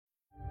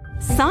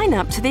Sign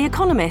up to The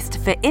Economist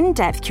for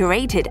in-depth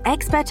curated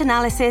expert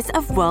analysis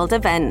of world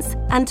events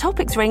and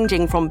topics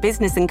ranging from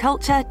business and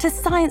culture to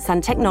science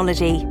and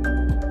technology.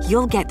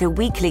 You'll get the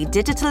weekly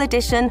digital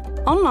edition,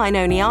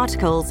 online-only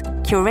articles,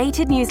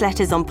 curated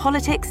newsletters on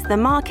politics, the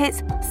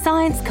markets,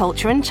 science,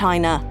 culture and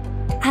China,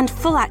 and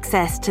full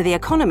access to The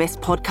Economist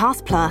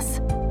Podcast Plus.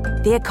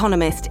 The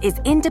Economist is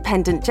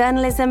independent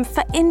journalism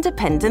for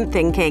independent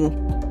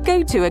thinking.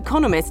 Go to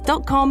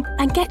economist.com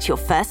and get your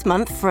first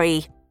month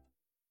free.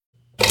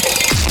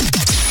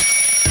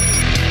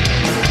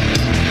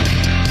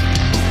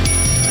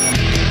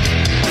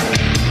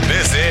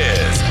 This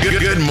is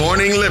Good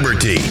Morning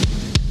Liberty.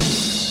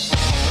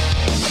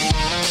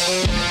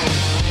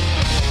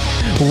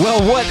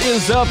 Well, what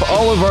is up,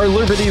 all of our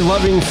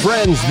liberty-loving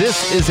friends?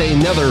 This is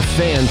another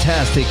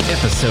fantastic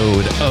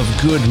episode of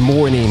Good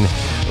Morning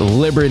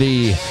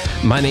Liberty.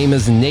 My name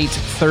is Nate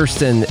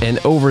Thurston, and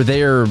over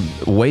there,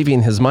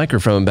 waving his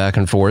microphone back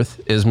and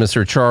forth, is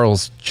Mr.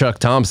 Charles Chuck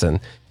Thompson.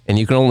 And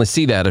you can only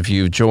see that if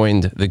you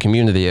joined the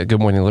community at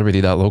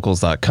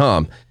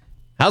goodmorningliberty.locals.com.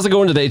 How's it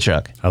going today,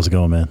 Chuck? How's it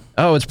going, man?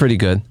 Oh, it's pretty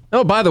good.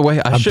 Oh, by the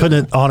way, I'm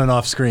putting it on and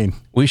off screen.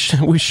 We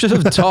should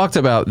have talked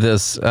about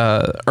this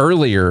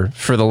earlier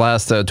for the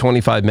last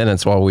 25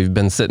 minutes while we've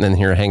been sitting in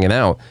here hanging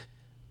out.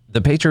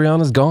 The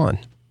Patreon is gone.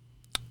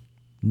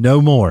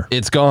 No more.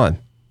 It's gone.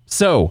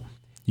 So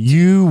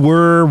you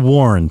were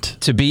warned.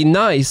 To be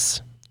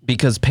nice,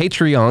 because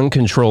Patreon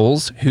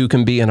controls who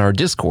can be in our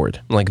Discord.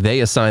 Like,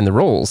 they assign the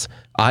roles.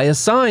 I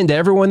assigned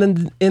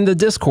everyone in the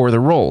Discord the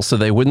role so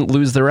they wouldn't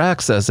lose their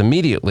access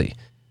immediately.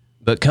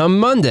 But come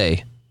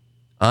Monday,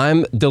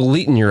 I'm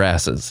deleting your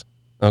asses.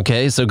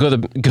 Okay, so go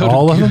to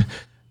all of them?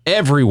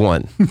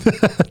 Everyone,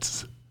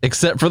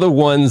 except for the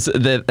ones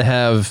that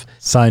have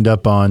signed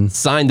up on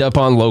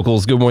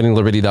Locals,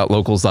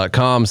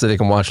 goodmorningliberty.locals.com, so they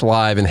can watch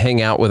live and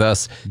hang out with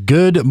us.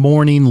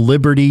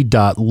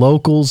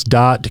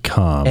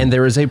 Goodmorningliberty.locals.com. And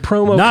there is a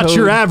promo Not code.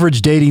 Your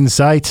average dating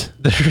site.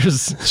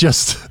 There's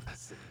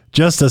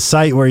just a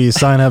site where you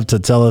sign up to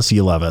tell us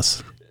you love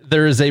us.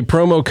 There is a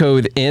promo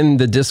code in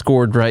the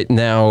Discord right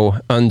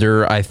now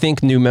under, I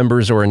think, new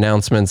members or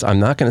announcements. I'm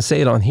not going to say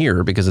it on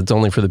here because it's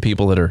only for the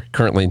people that are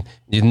currently,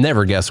 you'd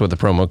never guess what the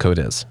promo code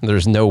is.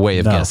 There's no way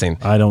of guessing.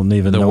 I don't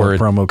even know what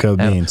promo code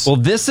means. Well,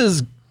 this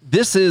is,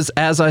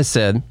 as I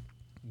said,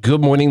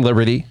 Good Morning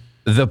Liberty,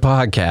 the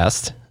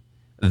podcast.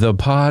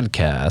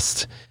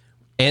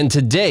 And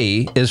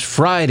today is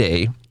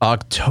Friday,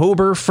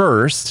 October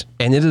 1st,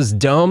 and it is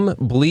Dumb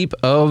Bleep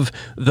of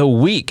the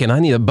Week. And I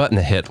need a button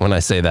to hit when I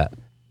say that.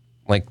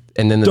 Like,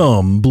 and then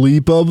Dumb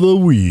Bleep of the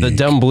Week. The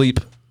Dumb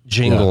Bleep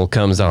jingle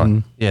comes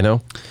on, you know?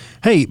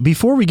 Hey,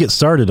 before we get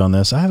started on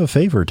this, I have a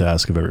favor to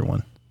ask of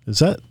everyone. Is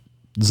that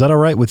all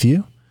right with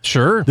you?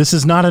 Sure. This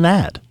is not an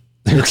ad.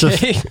 This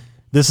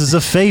is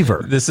a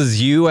favor. This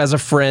is you as a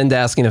friend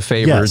asking a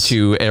favor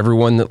to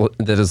everyone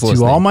that is listening.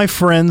 To all my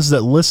friends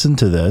that listen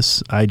to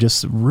this, I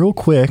just real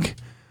quick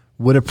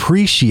would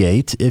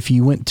appreciate if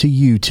you went to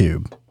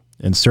YouTube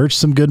and searched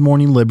some Good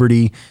Morning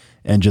Liberty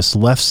and just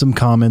left some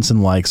comments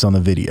and likes on the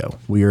video.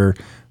 We are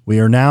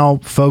now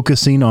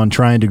focusing on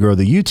trying to grow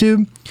the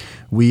YouTube.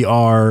 We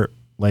are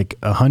like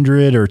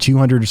 100 or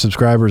 200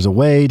 subscribers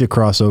away to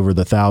cross over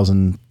the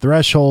 1,000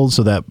 threshold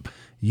so that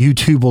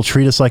YouTube will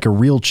treat us like a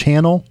real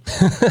channel.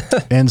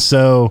 And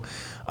so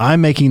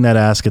I'm making that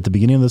ask at the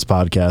beginning of this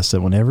podcast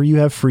that whenever you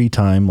have free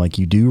time, like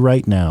you do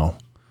right now,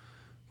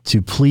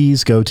 to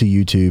please go to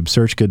YouTube,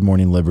 search Good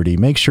Morning Liberty,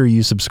 make sure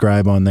you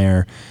subscribe on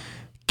there.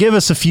 Give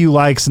us a few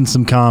likes and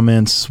some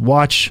comments.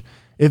 Watch,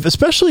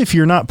 especially if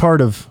you're not part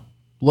of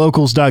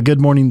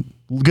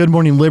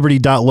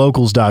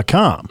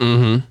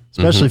goodmorningliberty.locals.com.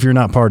 Especially if you're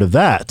not part of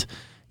that,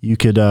 you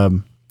could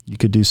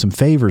do some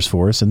favors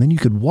for us, and then you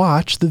could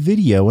watch the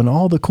video and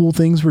all the cool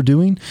things we're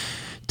doing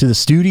to the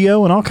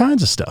studio and all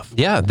kinds of stuff.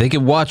 Yeah, they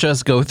could watch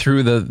us go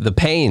through the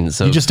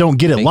pains of you just don't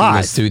get it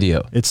live.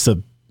 Studio. It's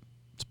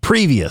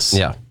previous.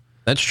 Yeah,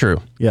 that's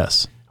true.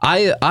 Yes.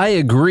 I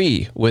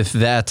agree with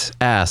that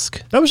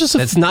ask. That was just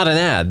It's not an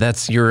ad.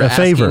 That's you're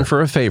asking favor.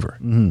 For a favor.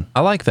 Mm-hmm.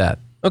 I like that.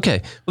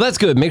 Okay. Well, that's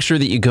good. Make sure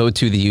that you go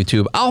to the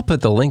YouTube. I'll put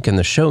the link in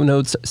the show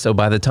notes. So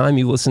by the time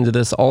you listen to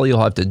this, all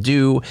you'll have to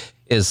do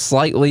is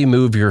slightly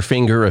move your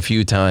finger a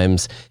few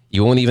times.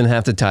 You won't even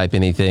have to type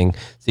anything.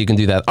 So you can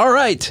do that. All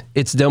right.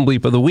 It's Dumb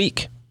Bleep of the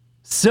Week.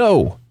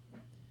 So,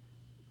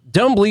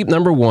 Dumb Bleep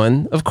number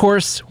one. Of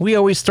course, we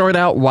always start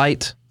out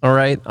light. All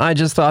right. I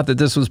just thought that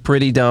this was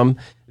pretty dumb.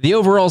 The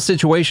overall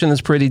situation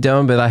is pretty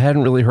dumb, but I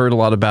hadn't really heard a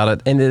lot about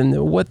it. And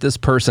then what this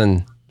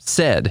person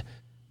said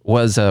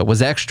was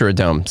extra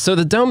dumb. So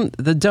the dumb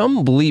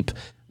bleep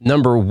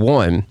number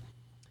one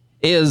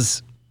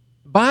is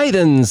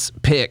Biden's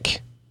pick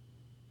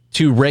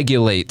to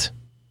regulate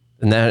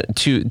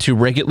to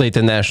regulate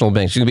the national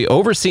banks. She's going to be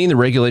overseeing the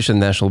regulation of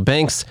national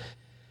banks.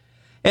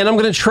 And I'm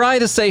going to try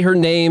to say her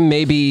name.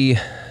 Maybe,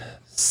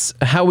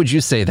 how would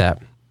you say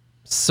that?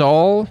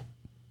 Saul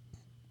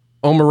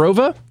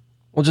Omarova?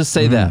 We'll just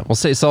say that. We'll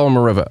say Saul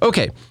Omarova.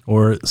 Okay.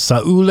 Or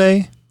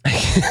Saule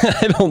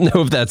I don't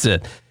know if that's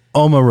it.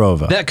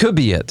 Omarova. That could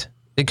be it.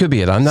 It could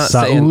be it. I'm not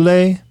saying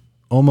Saule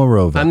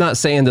Omarova. I'm not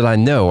saying that I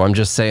know. I'm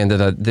just saying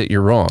that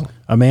you're wrong.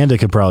 Amanda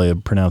could probably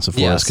pronounce it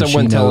for us because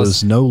she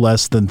knows no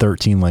less than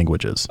 13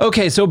 languages.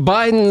 Okay, so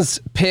Biden's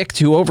pick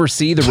to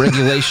oversee the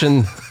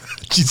regulation.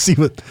 Did you see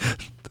what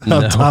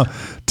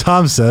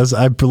Tom says?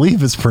 I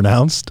believe it's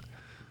pronounced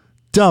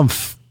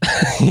Dumph.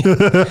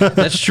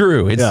 That's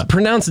true. It's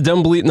pronounced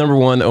dumb bleep number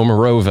 1,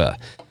 Omarova.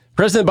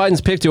 President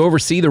Biden's pick to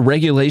oversee the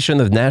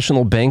regulation of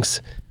national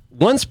banks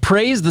once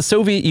praised the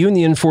Soviet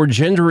Union for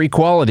gender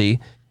equality,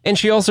 and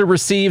she also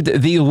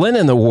received the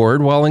Lenin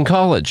Award while in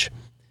college.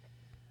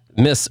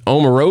 Miss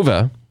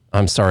Omarova,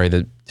 I'm sorry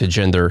to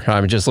gender.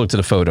 I just looked at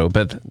a photo,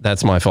 but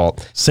that's my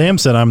fault. Sam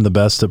said I'm the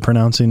best at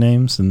pronouncing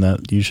names and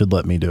that you should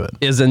let me do it.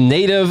 Is a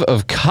native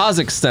of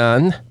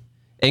Kazakhstan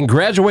and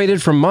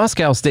graduated from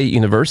Moscow State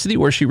University,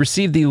 where she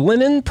received the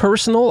Lenin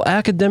Personal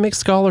Academic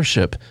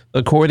Scholarship,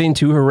 according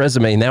to her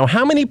resume. Now,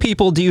 how many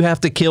people do you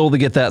have to kill to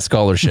get that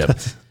scholarship?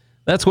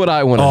 That's what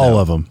I want to know. All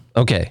of them.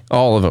 Okay,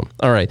 all of them.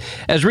 All right.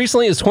 As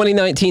recently as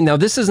 2019, now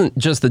this isn't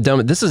just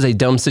this is a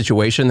dumb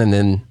situation, and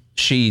then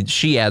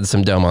she adds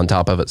some dumb on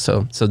top of it,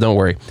 so don't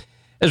worry.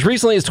 As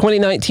recently as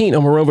 2019,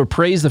 Omarova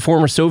praised the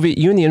former Soviet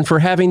Union for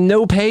having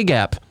no pay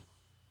gap,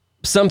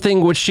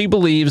 something which she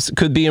believes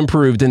could be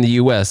improved in the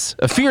U.S.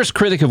 A fierce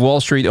critic of Wall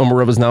Street,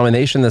 Omarova's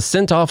nomination has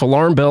sent off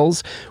alarm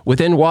bells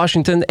within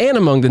Washington and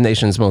among the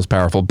nation's most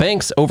powerful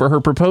banks over her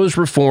proposed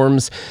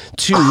reforms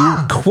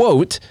to,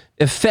 quote,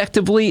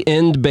 effectively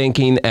end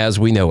banking as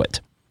we know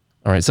it.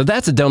 All right, so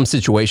that's a dumb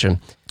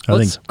situation. I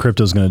think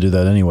crypto's going to do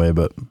that anyway,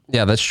 but...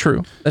 Yeah, that's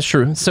true. That's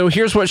true. So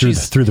here's what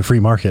through the free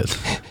market.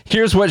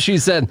 Here's what she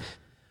said.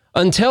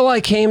 Until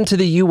I came to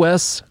the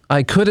U.S.,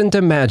 I couldn't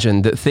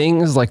imagine that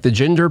things like the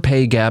gender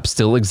pay gap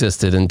still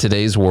existed in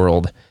today's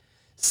world.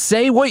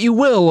 Say what you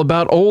will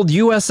about old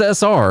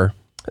USSR,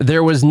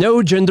 there was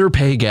no gender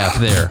pay gap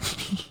there.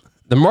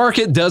 The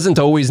market doesn't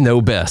always know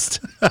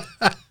best.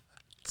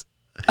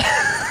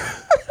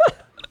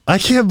 I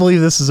can't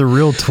believe this is a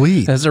real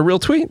tweet. That's a real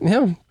tweet,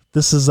 yeah.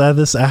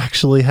 This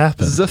actually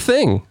happened. This is a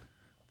thing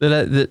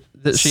that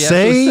she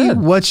Say said.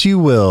 what you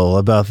will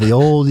about the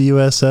old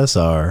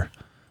USSR,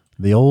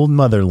 the old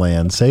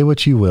motherland. Say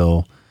what you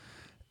will.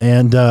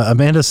 And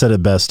Amanda said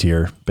it best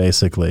here,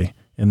 basically.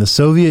 In the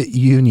Soviet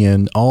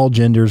Union, all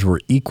genders were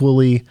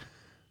equally...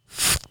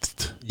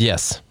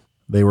 Yes.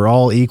 They were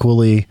all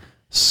equally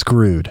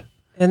screwed.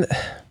 And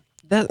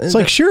it's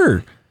like,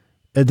 sure.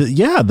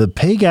 The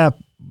pay gap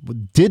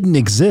didn't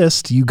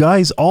exist. You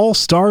guys all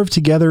starved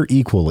together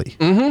equally.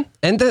 Mm-hmm.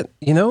 And that,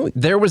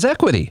 there was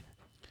equity.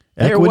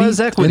 There was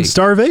equity. And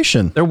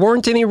starvation. There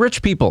weren't any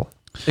rich people,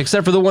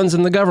 except for the ones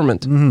in the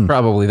government,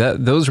 probably.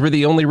 Those were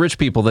the only rich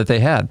people that they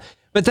had.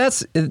 But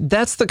that's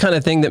the kind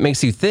of thing that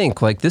makes you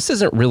think, like, this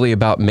isn't really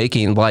about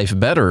making life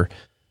better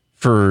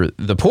for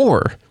the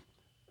poor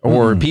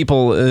or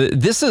people.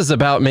 This is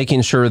about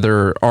making sure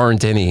there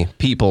aren't any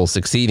people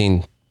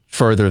succeeding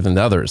further than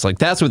others. Like,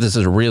 that's what this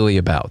is really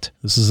about.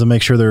 This is to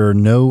make sure there are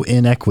no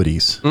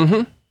inequities.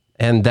 Mm-hmm.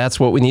 And that's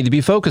what we need to be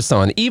focused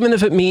on, even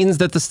if it means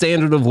that the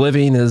standard of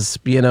living is,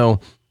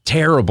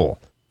 terrible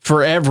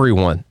for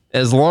everyone.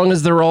 As long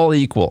as they're all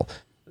equal,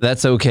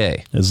 that's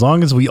okay. As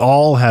long as we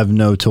all have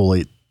no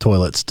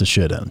toilets to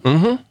shit in.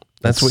 Mm-hmm.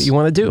 That's what you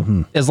want to do.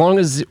 Mm-hmm. As long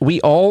as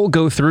we all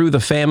go through the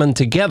famine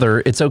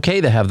together, it's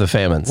okay to have the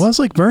famines. Well, it's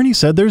like Bernie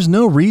said, there's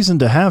no reason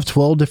to have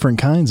 12 different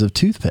kinds of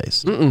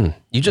toothpaste.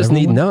 You just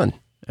need none.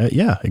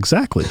 Yeah,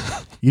 exactly.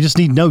 You just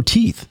need no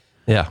teeth.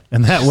 Yeah.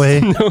 And that way,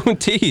 no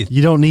teeth.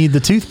 You don't need the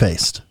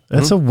toothpaste.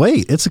 That's a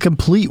waste. It's a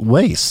complete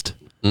waste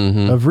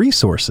of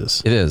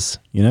resources. It is.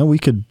 We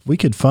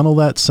could funnel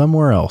that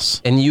somewhere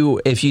else. And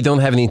if you don't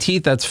have any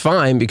teeth, that's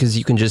fine, because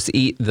you can just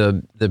eat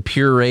the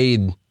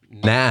pureed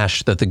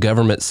mash that the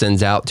government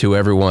sends out to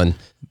everyone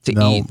to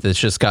eat. That's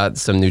just got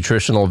some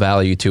nutritional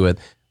value to it,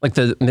 like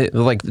the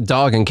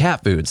dog and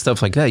cat food,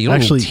 stuff like that. You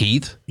don't need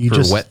teeth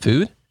for wet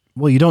food.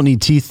 Well, you don't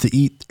need teeth to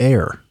eat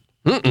air.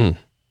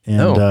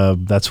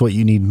 And that's what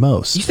you need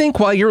most. You think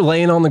while you're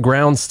laying on the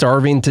ground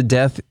starving to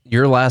death,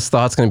 your last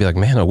thought's going to be like,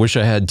 man, I wish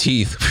I had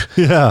teeth.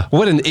 Yeah.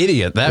 What an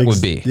idiot that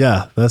would be.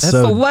 Yeah. That's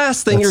the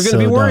last thing you're going to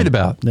be worried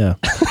about. Yeah.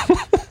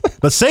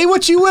 But say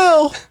what you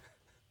will.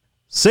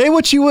 Say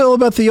what you will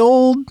about the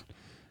old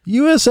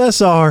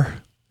USSR.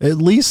 At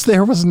least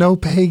there was no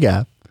pay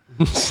gap.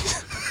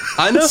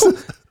 I know.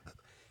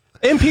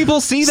 And people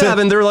see that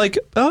and they're like,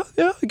 oh,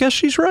 yeah, I guess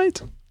she's right.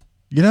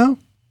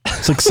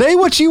 It's like, say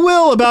what you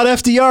will about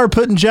FDR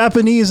putting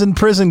Japanese in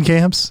prison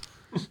camps.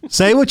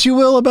 Say what you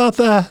will about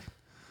that.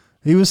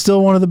 He was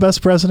still one of the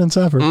best presidents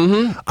ever.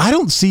 Mm-hmm. I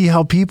don't see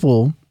how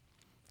people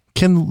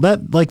can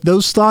let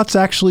those thoughts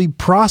actually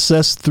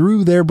process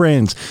through their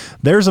brains.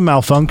 There's a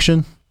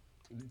malfunction.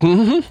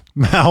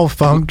 Mm-hmm.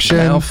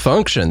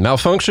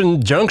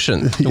 Malfunction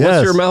junction. Yes.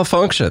 What's your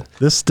malfunction?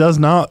 This does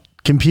not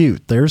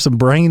compute. There's some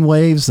brain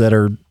waves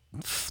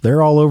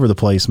they're all over the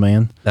place,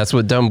 man. That's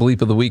what Dumb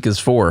Bleep of the Week is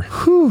for.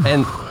 Whew.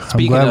 And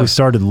I'm glad we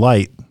started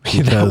light.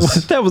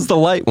 That was the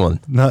light one.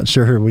 Not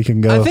sure we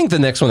can go. I think the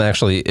next one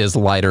actually is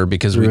lighter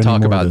because we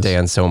talk about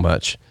Dan so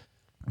much.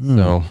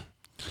 So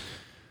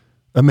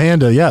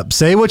Amanda, yep.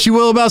 Say what you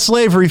will about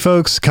slavery,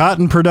 folks.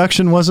 Cotton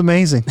production was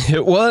amazing.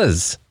 It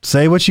was.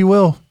 Say what you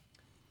will.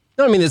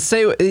 No, I mean,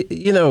 say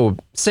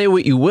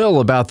what you will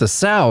about the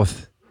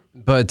South,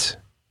 but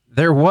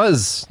there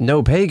was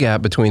no pay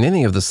gap between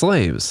any of the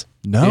slaves.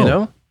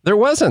 No. There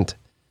wasn't.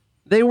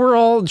 They were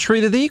all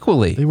treated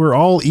equally. They were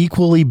all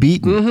equally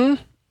beaten.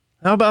 Mm-hmm.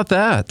 How about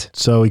that?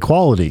 So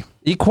equality.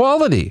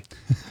 Equality.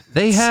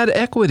 They had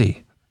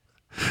equity.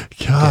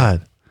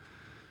 God.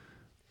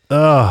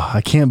 Oh,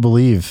 I can't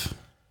believe.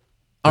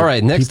 All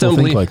right, next people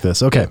think like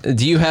this. Okay.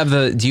 Do you have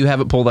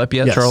it pulled up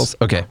yet, Yes. Charles?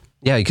 Okay.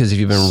 Yeah, because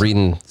you've been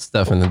reading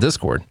stuff in the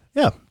Discord.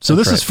 Yeah. So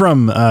this is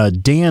from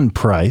Dan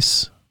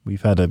Price.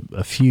 We've had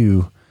a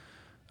few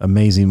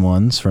amazing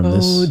ones from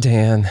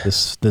Dan.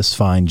 this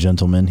fine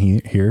gentleman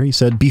here. He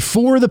said,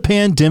 before the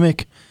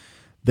pandemic,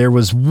 there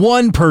was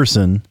one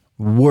person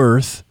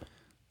worth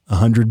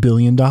 $100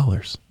 billion.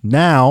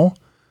 Now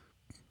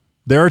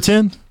there are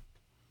 10.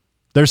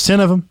 There's 10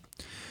 of them.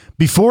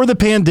 Before the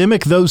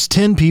pandemic, those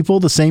 10 people,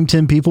 the same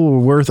 10 people, were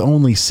worth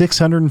only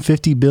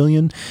 $650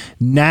 billion.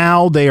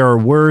 Now they are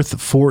worth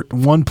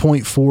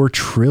 $1.4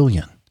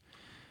 trillion.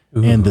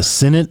 Ooh. And the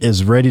Senate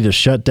is ready to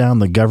shut down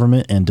the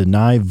government and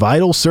deny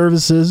vital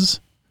services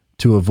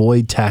to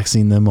avoid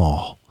taxing them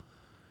all.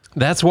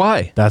 That's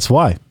why. That's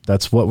why.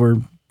 That's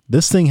what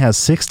this thing has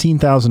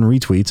 16,000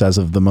 retweets as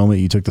of the moment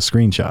you took the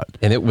screenshot.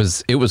 And it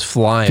was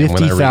flying.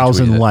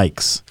 50,000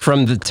 likes.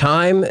 From the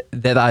time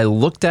that I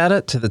looked at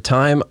it to the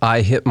time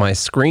I hit my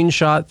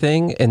screenshot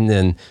thing and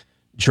then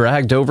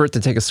dragged over it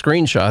to take a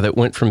screenshot, it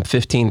went from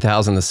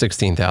 15,000 to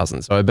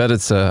 16,000. So I bet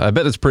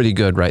it's pretty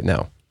good right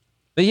now.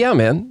 But yeah,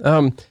 man,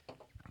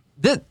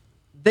 that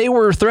they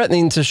were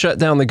threatening to shut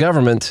down the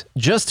government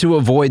just to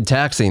avoid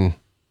taxing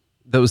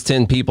those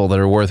 10 people that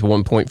are worth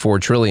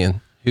 1.4 trillion,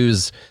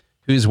 whose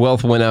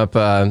wealth went up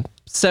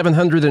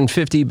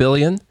 750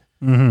 billion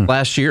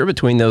last year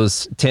between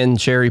those 10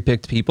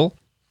 cherry-picked people.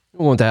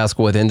 I won't ask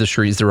what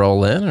industries they're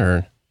all in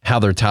or how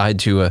they're tied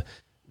to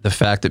the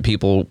fact that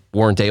people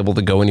weren't able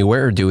to go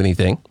anywhere or do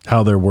anything.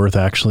 How their worth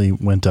actually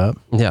went up.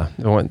 Yeah.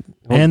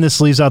 And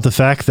this leaves out the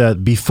fact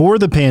that before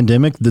the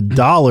pandemic, the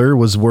dollar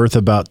was worth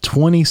about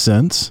 20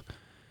 cents.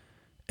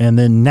 And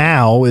then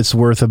now it's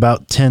worth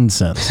about 10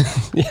 cents.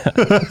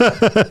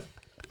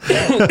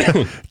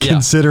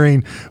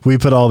 Considering we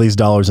put all these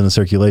dollars into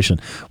circulation.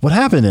 What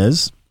happened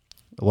is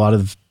a lot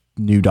of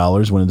new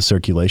dollars went into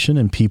circulation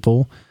and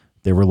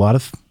there were a lot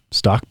of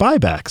stock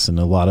buybacks and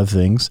a lot of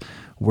things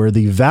where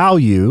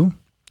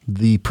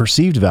the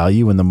perceived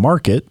value in the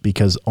market,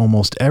 because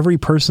almost every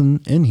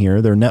person in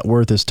here, their net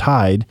worth is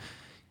tied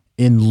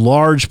in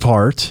large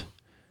part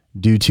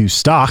due to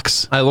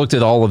stocks. I looked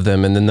at all of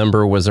them and the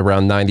number was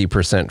around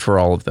 90% for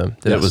all of them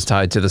that it was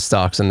tied to the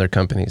stocks in their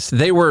companies.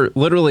 They were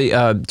literally,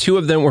 2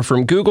 of them were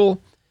from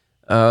Google.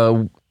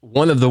 One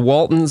of the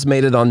Waltons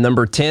made it on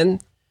number 10.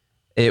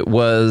 It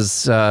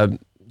was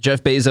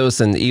Jeff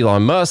Bezos and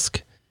Elon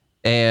Musk,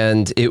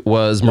 and it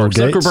was Mark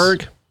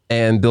Zuckerberg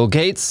and Bill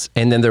Gates.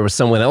 And then there was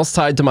someone else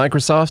tied to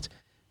Microsoft.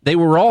 They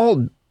were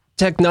all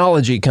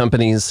technology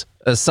companies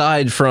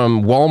aside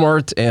from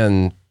Walmart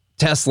and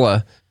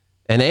Tesla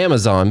and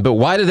Amazon. But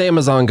why did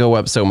Amazon go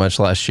up so much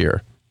last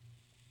year?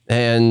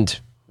 And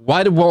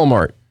why did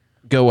Walmart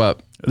go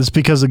up? It's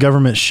because the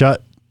government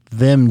shut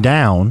them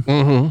down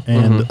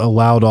and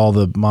allowed all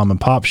the mom and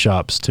pop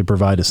shops to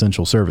provide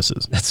essential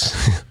services.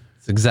 That's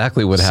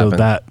exactly what happened. So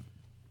that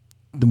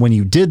when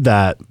you did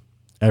that,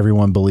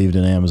 everyone believed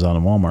in Amazon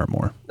and Walmart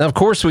more. Now, of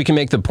course, we can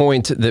make the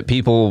point that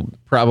people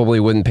probably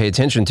wouldn't pay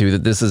attention to,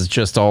 that this is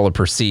just all a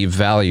perceived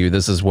value.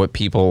 This is what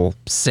people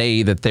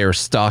say that their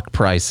stock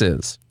price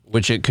is,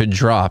 which it could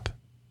drop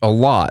a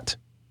lot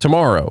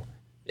tomorrow.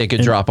 It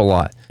could drop a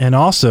lot. And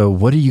also,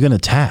 what are you going to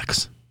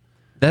tax?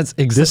 That's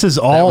exactly. This is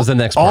all. That was the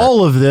next part.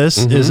 All of this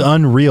is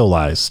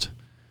unrealized.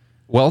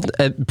 Well,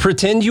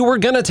 pretend you were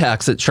going to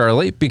tax it,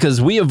 Charlie, because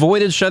we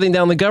avoided shutting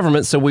down the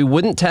government so we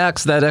wouldn't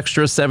tax that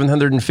extra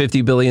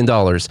 $750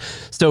 billion.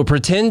 So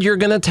pretend you're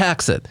going to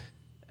tax it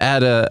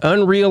at an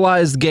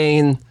unrealized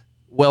gain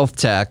wealth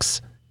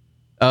tax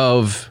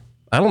of,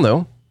 I don't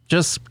know,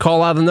 just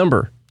call out a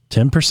number.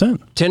 10%.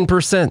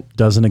 10%.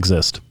 Doesn't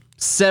exist.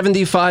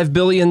 $75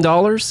 billion.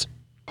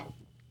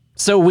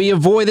 So we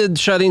avoided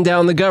shutting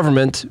down the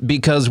government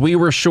because we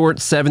were short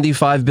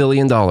 $75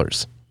 billion.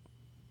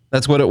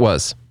 That's what it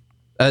was.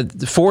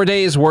 4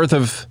 days worth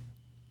of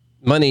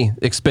money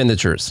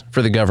expenditures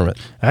for the government.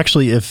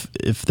 Actually, if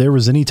there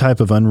was any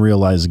type of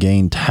unrealized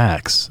gain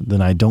tax,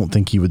 then I don't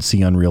think you would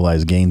see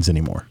unrealized gains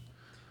anymore.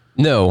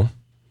 No,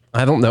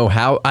 I don't know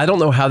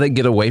how they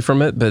get away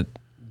from it, but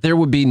there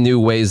would be new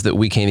ways that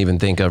we can't even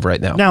think of right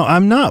now. Now,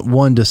 I'm not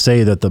one to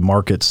say that the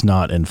market's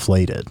not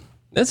inflated.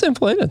 It's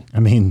inflated. I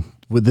mean,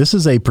 this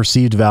is a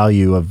perceived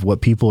value of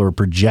what people are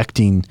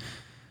projecting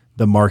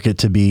the market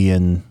to be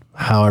in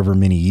however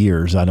many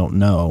years. I don't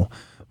know.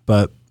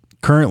 But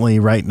currently,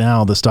 right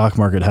now, the stock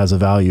market has a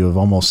value of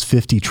almost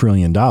 $50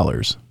 trillion.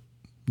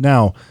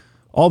 Now,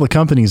 all the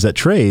companies that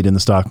trade in the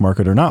stock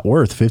market are not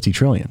worth $50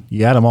 trillion.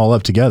 You add them all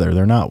up together,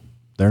 they're not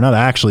They're not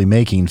actually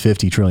making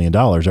 $50 trillion.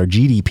 Our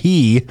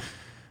GDP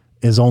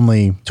is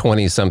only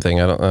 20 something.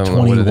 I don't know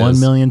what it 21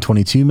 is. million,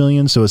 22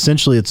 million. So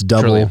essentially it's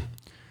double.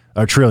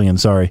 Trillion,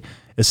 sorry.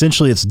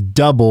 Essentially it's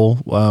double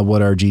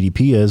what our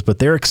GDP is, but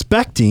they're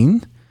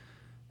expecting,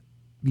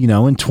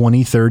 in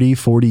 20, 30,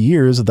 40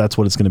 years, that's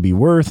what it's going to be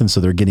worth. And so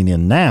they're getting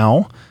in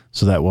now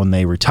so that when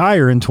they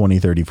retire in 20,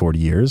 30, 40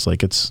 years,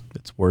 like it's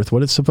worth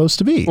what it's supposed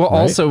to be. Well, right?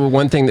 Also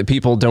one thing that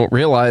people don't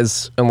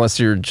realize, unless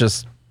you're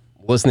just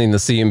listening to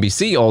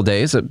CNBC all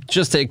day, so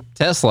just take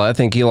Tesla. I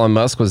think Elon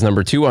Musk was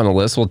number 2 on the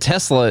list. Well,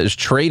 Tesla is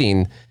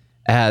trading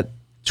at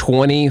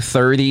 20,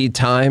 30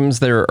 times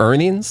their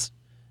earnings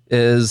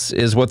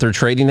is what they're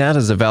trading at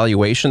as a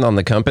valuation on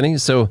the company.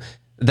 So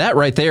that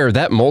right there,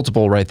 that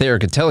multiple right there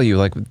could tell you,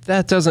 like,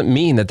 that doesn't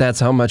mean that that's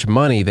how much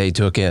money they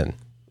took in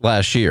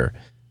last year.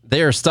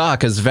 Their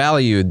stock is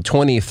valued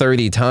 20,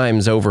 30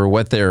 times over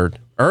what their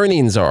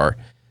earnings are.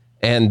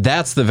 And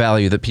that's the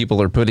value that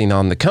people are putting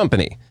on the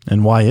company.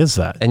 And why is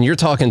that? And you're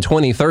talking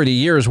 20, 30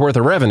 years worth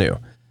of revenue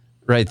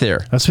right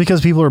there. That's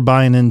because people are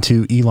buying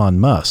into Elon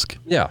Musk.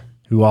 Yeah.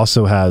 Who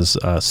also has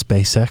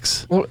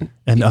SpaceX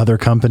and other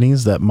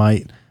companies that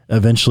might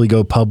eventually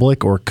go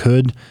public or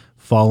could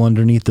fall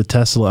underneath the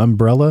Tesla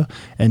umbrella.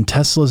 And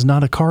Tesla's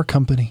not a car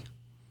company.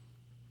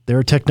 They're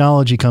a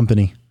technology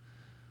company.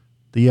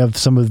 You have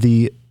some of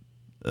the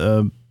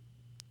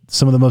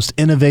most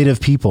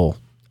innovative people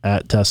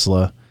at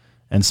Tesla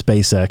and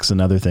SpaceX and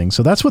other things.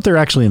 So that's what they're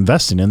actually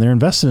investing in. They're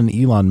investing in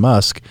Elon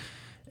Musk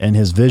and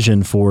his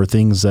vision for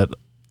things that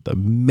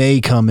may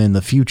come in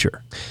the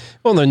future.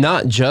 Well, they're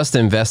not just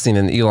investing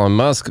in Elon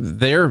Musk.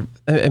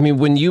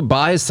 When you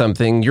buy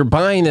something, you're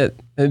buying it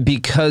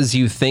because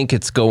you think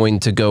it's going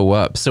to go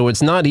up. So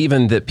it's not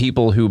even that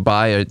people who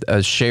buy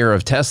a share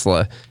of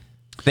Tesla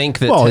think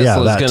that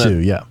Tesla's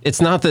going to. It's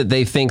not that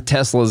they think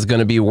Tesla is going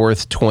to be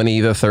worth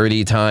 20 to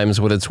 30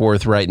 times what it's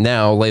worth right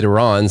now later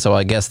on. So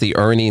I guess the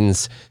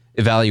earnings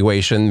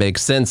evaluation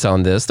makes sense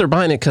on this. They're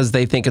buying it because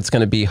they think it's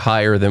going to be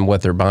higher than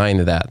what they're buying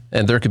it at.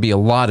 And there could be a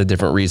lot of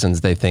different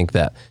reasons they think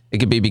that. It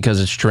could be because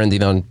it's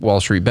trending on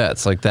Wall Street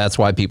Bets. Like, that's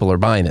why people are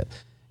buying it.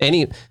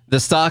 The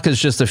stock is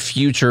just a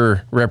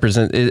future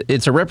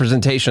it's a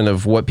representation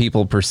of what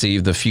people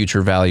perceive the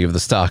future value of the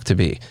stock to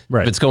be.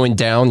 Right. If it's going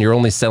down, you're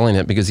only selling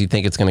it because you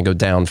think it's going to go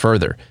down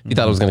further. If you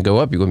thought it was going to go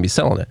up, you wouldn't be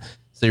selling it.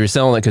 So you're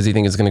selling it because you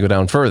think it's going to go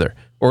down further,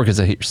 or because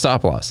it hit your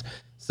stop loss.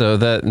 So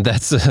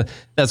that's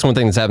one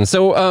thing that's happened.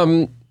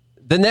 So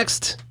the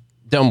next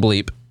dumb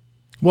bleep.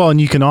 Well, and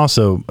you can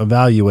also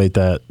evaluate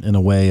that in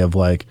a way of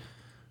like,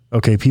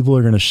 okay, people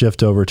are going to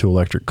shift over to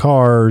electric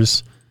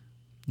cars.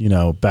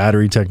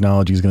 Battery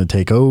technology is going to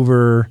take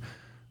over.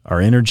 Our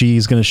energy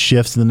is going to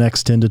shift in the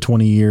next 10 to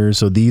 20 years.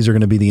 So these are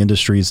going to be the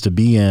industries to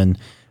be in.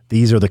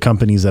 These are the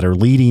companies that are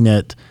leading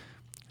it.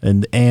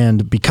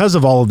 And because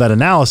of all of that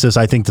analysis,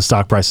 I think the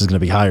stock price is going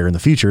to be higher in the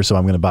future. So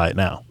I'm going to buy it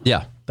now.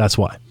 Yeah. That's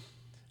why.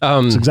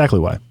 That's exactly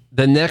why.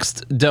 The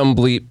next dumb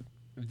bleep.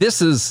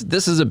 This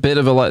is a bit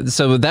of a,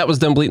 so that was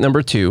dumb bleep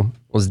number 2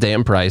 was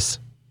Dan Price.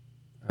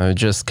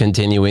 Just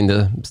continuing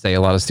to say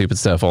a lot of stupid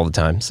stuff all the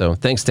time. So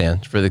thanks, Dan,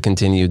 for the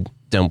continued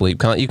dumb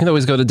bleep. You can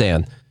always go to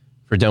Dan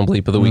for dumb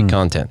bleep of the week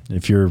content.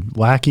 If you're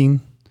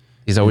lacking,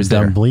 he's always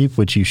there. Dumb bleep,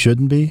 which you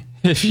shouldn't be.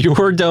 If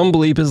your dumb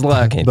bleep is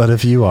lacking. But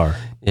if you are,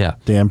 yeah,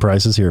 Dan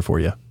Price is here for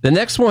you. The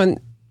next one,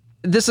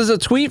 this is a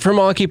tweet from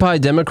Occupy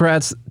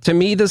Democrats. To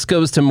me, this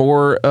goes to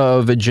more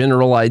of a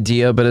general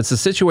idea, but it's a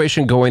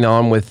situation going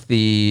on with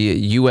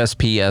the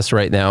USPS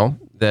right now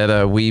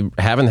that we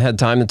haven't had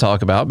time to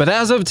talk about. But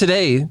as of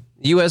today,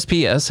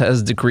 USPS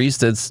has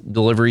decreased its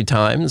delivery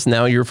times.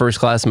 Now your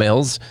first-class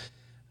mail's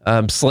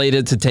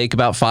slated to take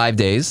about 5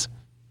 days,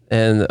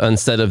 and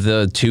instead of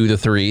the 2 to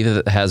 3 that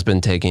it has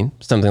been taking,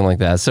 something like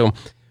that. So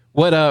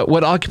what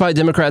Occupy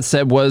Democrats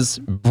said was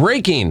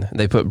breaking.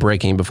 They put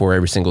breaking before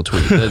every single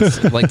tweet.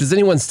 That's, like, does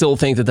anyone still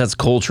think that that's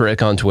cool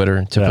trick on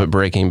Twitter to put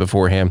breaking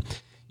beforehand?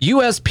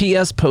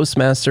 USPS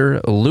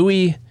Postmaster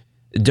Louis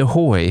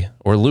DeJoy,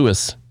 or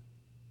Louis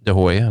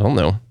DeJoy, I don't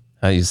know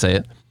how you say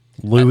it.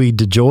 Louis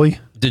DeJoy?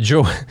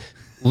 DeJoy.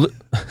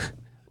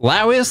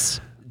 Louis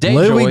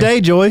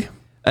DeJoy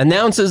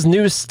announces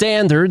new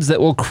standards that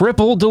will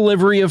cripple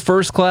delivery of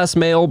first-class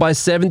mail by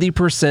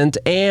 70%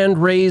 and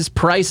raise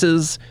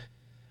prices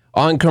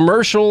on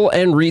commercial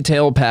and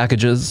retail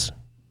packages.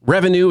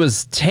 Revenue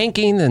is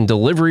tanking and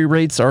delivery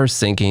rates are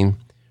sinking.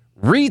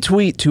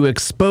 Retweet to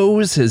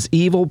expose his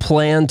evil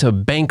plan to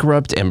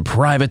bankrupt and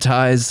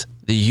privatize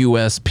the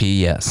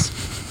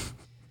USPS.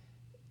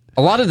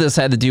 A lot of this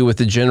had to do with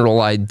the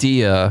general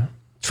idea,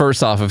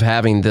 first off, of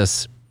having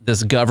this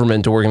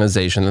government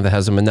organization that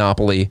has a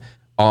monopoly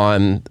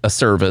on a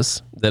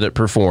service that it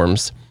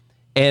performs,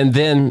 and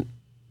then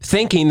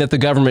thinking that the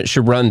government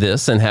should run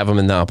this and have a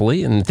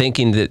monopoly, and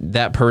thinking that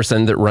that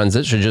person that runs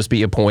it should just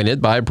be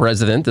appointed by a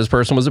president. This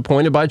person was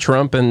appointed by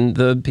Trump, and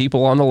the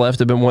people on the left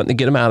have been wanting to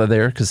get him out of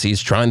there because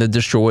he's trying to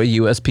destroy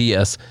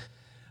USPS.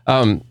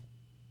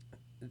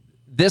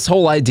 This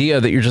whole idea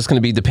that you're just going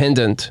to be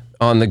dependent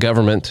on the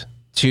government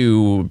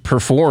to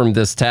perform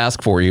this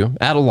task for you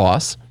at a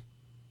loss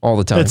all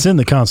the time. It's in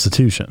the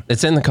Constitution.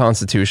 It's in the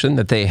Constitution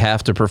that they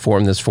have to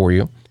perform this for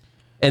you.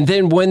 And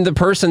then when the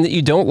person that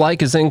you don't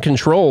like is in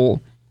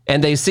control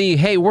and they see,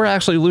 hey, we're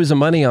actually losing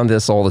money on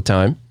this all the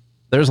time.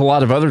 There's a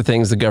lot of other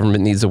things the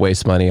government needs to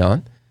waste money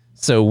on.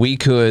 So we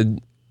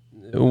could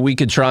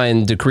try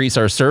and decrease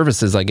our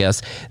services, I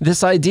guess.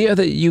 This idea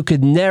that you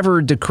could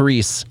never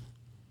decrease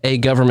a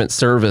government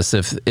service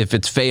if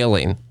it's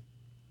failing.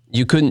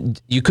 You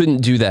couldn't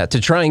do that, to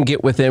try and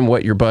get within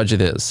what your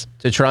budget is,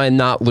 to try and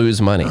not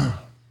lose money.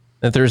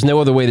 That there's no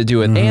other way to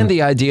do it. And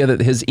the idea that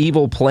his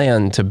evil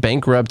plan to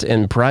bankrupt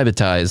and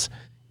privatize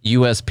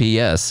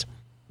USPS,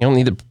 you don't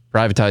need to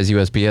privatize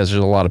USPS. There's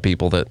a lot of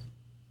people that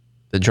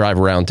drive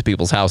around to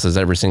people's houses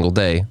every single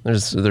day.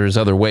 There's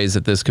other ways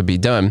that this could be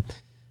done.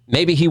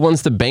 Maybe he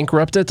wants to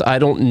bankrupt it. I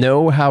don't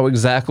know how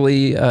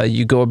exactly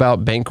you go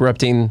about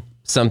bankrupting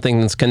something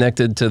that's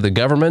connected to the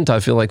government. I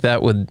feel like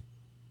that would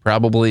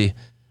probably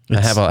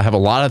have a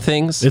lot of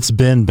things. It's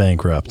been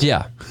bankrupt.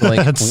 Yeah.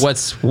 Like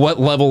what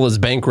level is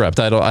bankrupt?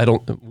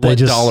 What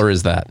dollar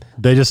is that?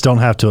 They just don't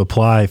have to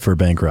apply for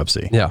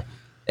bankruptcy. Yeah.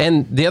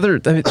 And the other,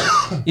 I'm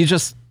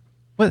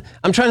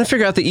trying to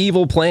figure out the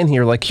evil plan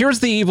here. Like, here's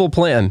the evil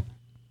plan.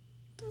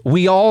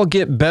 We all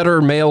get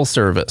better mail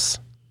service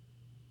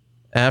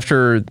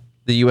after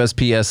the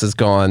USPS is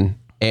gone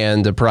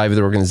and a private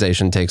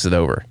organization takes it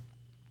over.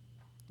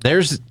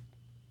 There's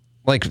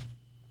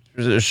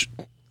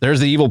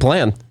the evil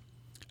plan.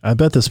 I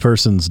bet this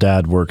person's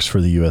dad works for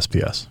the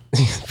USPS.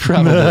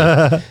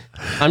 Probably.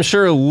 I'm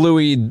sure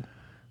Louis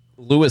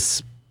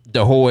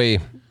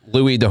DeJoy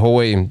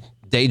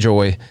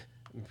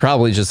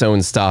probably just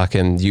owns stock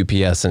in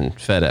UPS and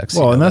FedEx.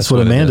 Well, and that's what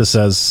Amanda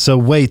says. So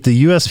wait,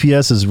 the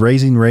USPS is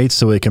raising rates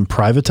so it can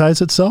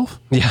privatize itself?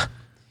 Yeah.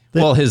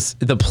 Well,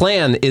 the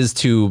plan is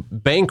to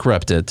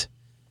bankrupt it.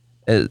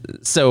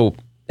 So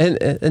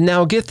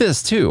now get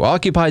this too.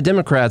 Occupy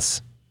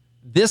Democrats,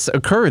 this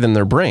occurred in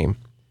their brain.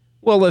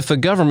 Well,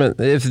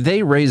 if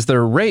they raise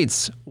their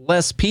rates,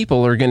 less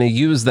people are going to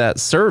use that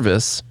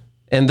service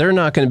and they're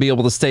not going to be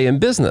able to stay in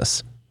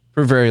business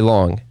for very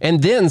long.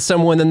 And then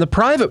someone in the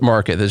private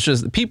market,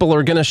 people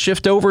are going to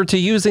shift over to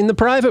using the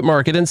private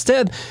market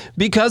instead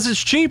because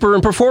it's cheaper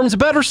and performs a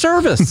better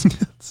service.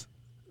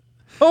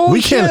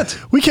 We can't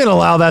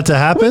allow that to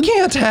happen. We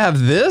can't have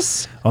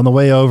this. On the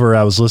way over,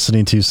 I was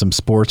listening to some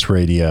sports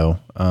radio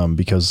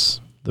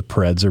because the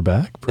Preds are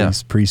back.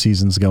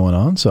 Preseason's going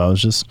on. So I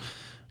was just,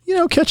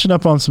 catching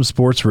up on some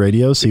sports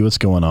radio, see what's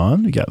going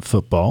on. We got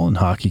football and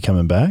hockey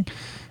coming back.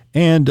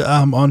 And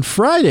on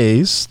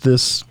Fridays,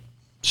 this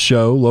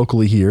show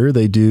locally here,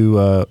 they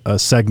do a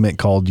segment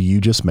called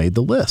You Just Made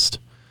the List,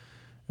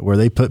 where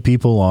they put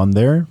people on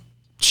their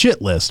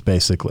shit list,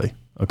 basically.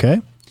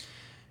 Okay.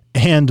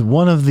 And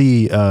one of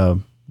the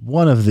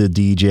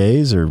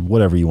DJs, or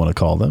whatever you want to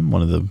call them,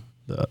 one of the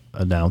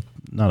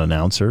not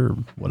announcer or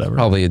whatever.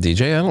 Probably a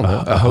DJ. I don't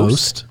know. A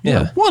host.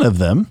 Yeah. One of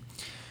them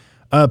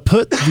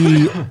put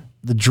the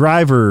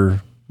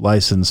driver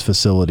license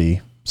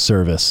facility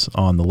service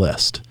on the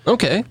list.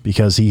 Okay.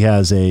 Because he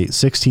has a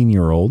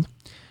 16-year-old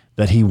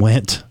that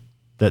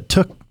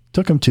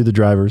took him to the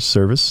driver's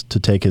service to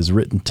take his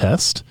written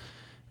test,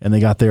 and they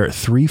got there at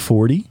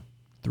 3:40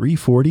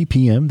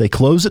 p.m. They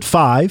close at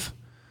 5.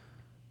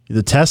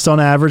 The test on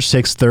average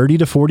takes 30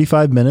 to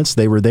 45 minutes.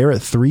 They were there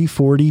at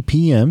 3:40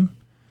 p.m.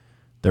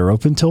 They're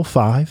open till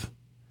 5.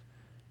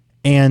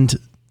 And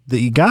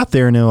you got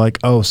there and they're like,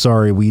 oh,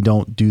 sorry, we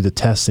don't do the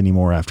test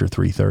anymore after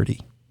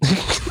 3:30.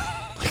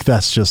 Like,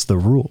 that's just the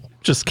rule.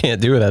 Just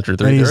can't do it after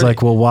 3:30. And he's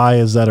like, well, why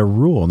is that a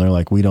rule? And they're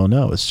like, we don't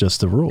know. It's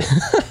just a rule.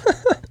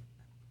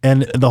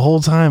 And the whole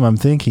time I'm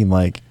thinking,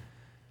 like,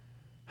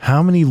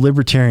 how many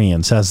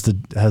libertarians has the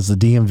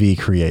DMV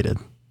created?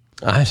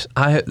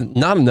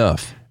 Not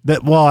enough.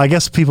 I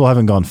guess people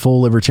haven't gone full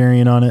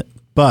libertarian on it,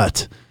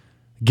 but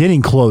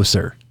getting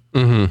closer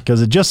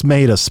because it just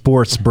made a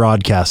sports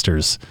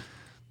broadcasters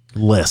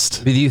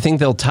list. Do you think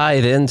they'll tie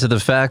it into the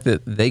fact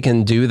that they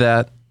can do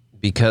that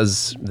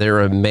because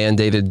they're a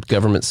mandated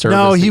government service?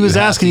 No, he was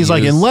asking, he's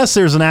like, unless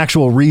there's an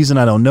actual reason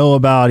I don't know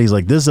about, he's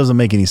like, this doesn't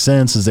make any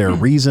sense. Is there a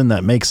reason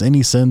that makes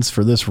any sense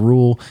for this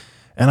rule?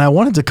 And I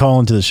wanted to call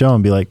into the show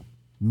and be like,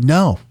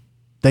 no,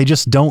 they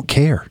just don't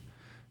care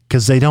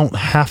because they don't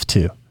have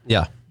to.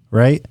 Yeah.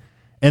 Right.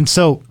 And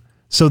so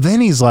then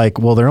he's like,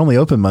 well, they're only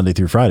open Monday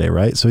through Friday,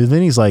 right? So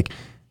then he's like,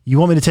 you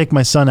want me to take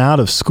my son out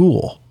of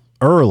school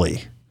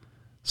early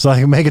so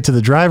I can make it to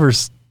the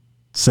driver's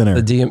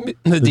center, the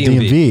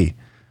DMV.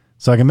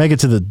 So I can make it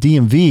to the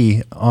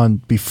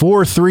DMV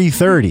before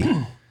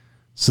 3:30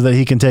 so that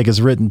he can take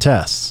his written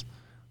tests.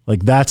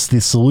 Like, that's the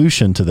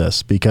solution to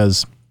this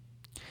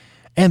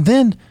and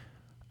then,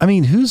 I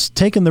mean, who's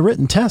taking the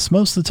written test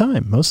most of the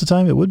time? Most of the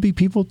time it would be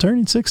people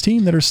turning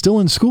 16 that are still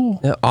in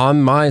school.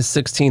 On my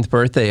 16th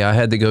birthday, I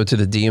had to go to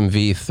the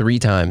DMV 3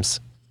 times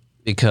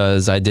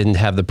because I didn't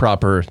have the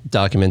proper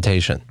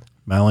documentation.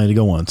 I only had to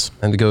go once.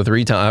 I had to go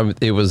 3 times.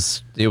 It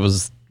was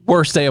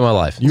worst day of my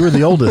life. You were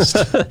the oldest,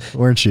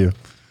 weren't you?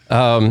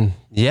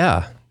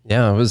 Yeah,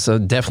 I was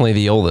definitely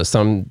the oldest.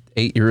 I'm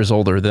 8 years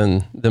older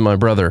than my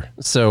brother.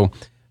 So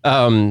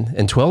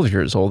And 12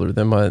 years older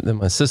than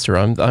my sister.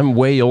 I'm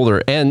way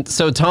older. And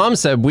so Tom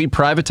said we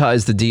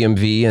privatized the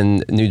DMV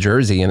in New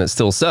Jersey and it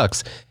still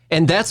sucks.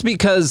 And that's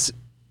because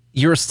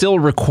you're still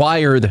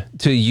required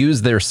to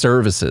use their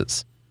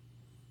services.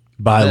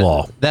 By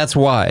law. That's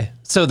why.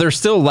 So they're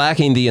still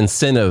lacking the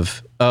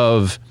incentive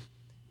of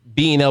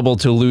being able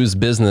to lose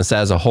business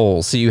as a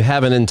whole. So you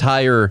have an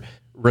entire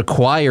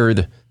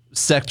required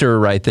sector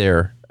right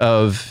there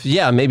of,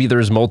 maybe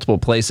there's multiple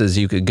places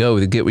you could go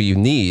to get what you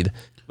need.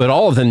 But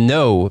all of them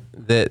know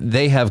that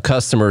they have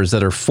customers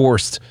that are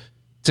forced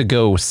to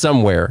go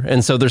somewhere.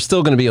 And so there's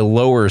still going to be a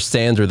lower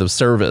standard of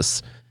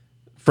service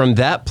from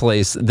that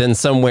place than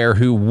somewhere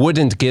who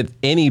wouldn't get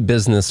any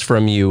business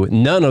from you.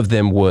 None of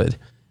them would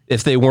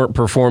if they weren't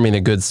performing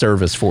a good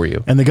service for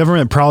you. And the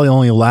government probably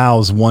only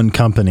allows one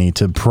company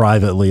to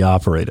privately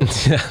operate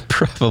it. Yeah,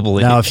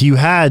 probably. Now, if you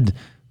had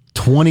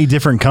 20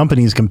 different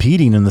companies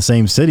competing in the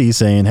same city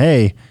saying,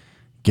 hey,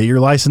 get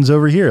your license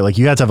over here. Like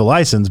you have to have a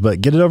license,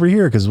 but get it over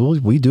here because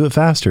we do it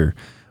faster.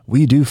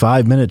 We do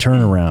 5-minute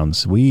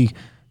turnarounds. We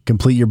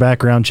complete your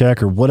background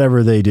check or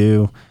whatever they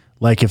do.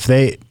 Like if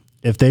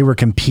they were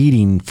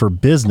competing for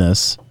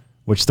business,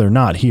 which they're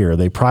not here,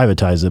 they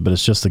privatize it, but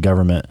it's just the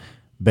government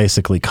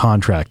basically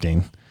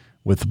contracting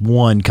with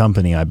one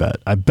company. I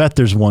bet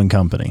there's one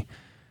company,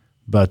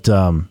 but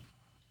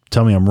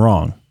tell me I'm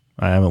wrong.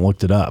 I haven't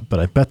looked it up, but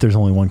I bet there's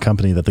only one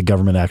company that the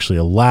government actually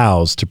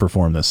allows to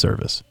perform this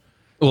service.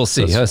 We'll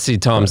see. I see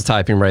Tom's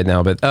typing right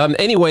now. But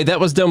anyway, that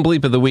was Dumb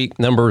Bleep of the Week,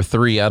 number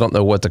 3. I don't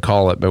know what to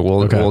call it, but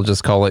we'll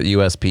just call it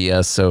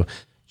USPS. So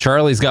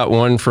Charlie's got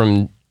one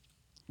from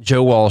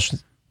Joe Walsh.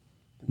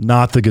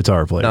 Not the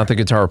guitar player. Not the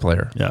guitar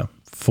player. Yeah.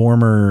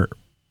 Former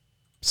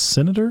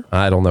senator?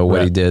 I don't know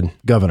what he did.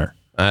 Governor.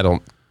 I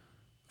don't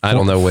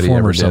know what he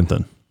ever did.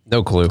 Something.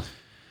 No clue.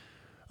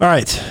 All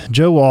right.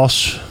 Joe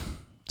Walsh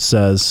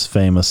says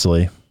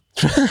famously,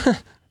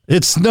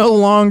 it's no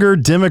longer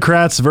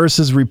Democrats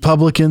versus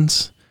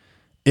Republicans.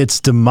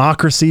 It's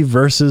democracy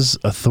versus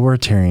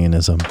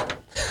authoritarianism.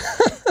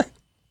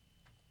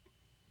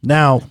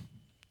 Now,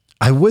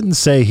 I wouldn't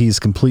say he's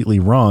completely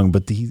wrong,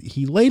 but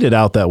he laid it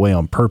out that way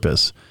on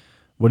purpose.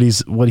 What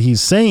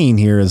he's saying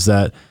here is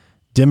that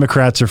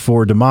Democrats are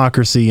for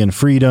democracy and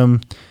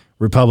freedom.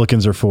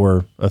 Republicans are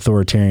for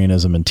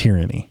authoritarianism and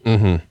tyranny.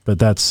 Mm-hmm. But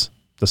that's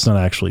not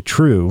actually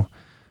true.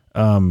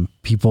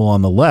 People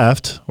on the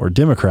left or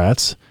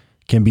Democrats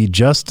can be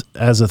just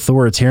as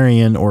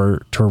authoritarian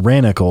or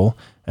tyrannical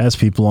as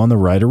people on the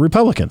right or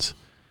Republicans.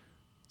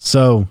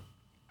 So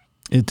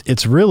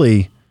it's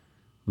really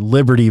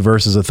liberty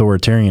versus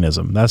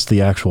authoritarianism. That's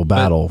the actual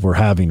battle we're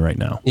having right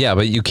now. Yeah,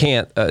 but you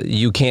can't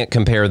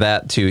compare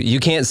that to,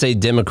 you can't say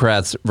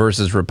Democrats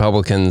versus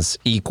Republicans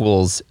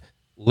equals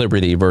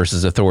liberty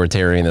versus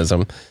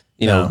authoritarianism.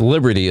 You know,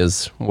 liberty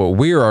is what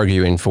we're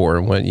arguing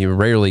for, what you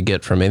rarely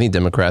get from any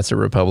Democrats or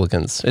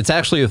Republicans. It's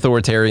actually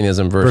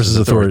authoritarianism versus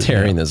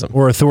authoritarianism.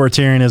 Or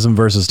authoritarianism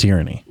versus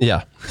tyranny.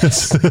 Yeah.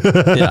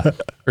 Yeah.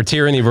 Or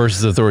tyranny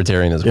versus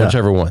authoritarianism,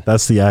 whichever one.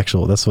 That's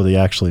what he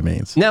actually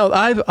means. Now,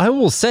 I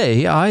will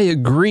say I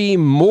agree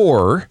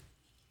more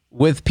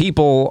with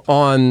people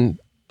on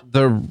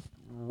the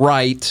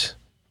right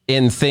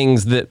in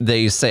things that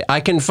they say. I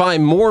can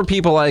find more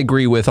people I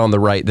agree with on the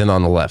right than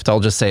on the left. I'll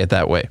just say it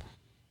that way.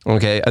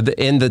 Okay.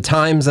 In the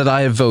times that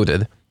I have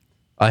voted,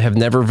 I have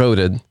never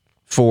voted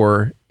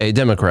for a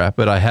Democrat,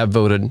 but I have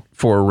voted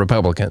for a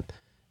Republican.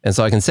 And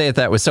so I can say it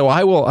that way. So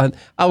I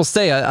will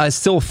say I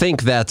still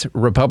think that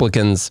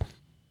Republicans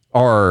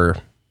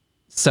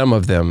some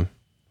of them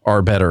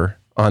are better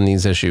on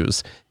these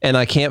issues. And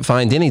I can't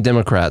find any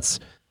Democrats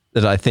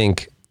that I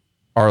think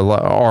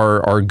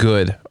are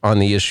good on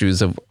the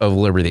issues of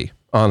liberty,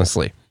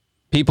 honestly.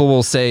 People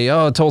will say,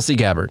 oh, Tulsi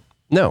Gabbard.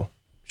 No,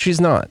 she's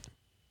not.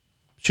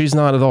 She's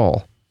not at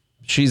all.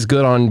 She's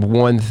good on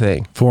one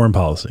thing. Foreign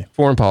policy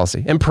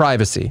and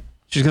privacy.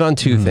 She's good on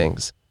two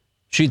things.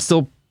 She'd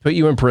still put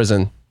you in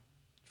prison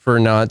for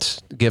not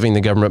giving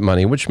the government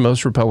money, which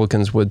most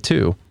Republicans would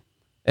too.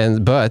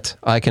 But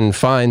I can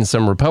find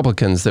some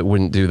Republicans that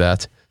wouldn't do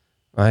that.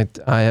 I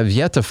have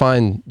yet to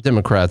find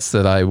Democrats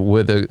that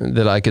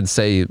I could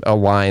say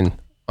align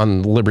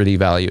on liberty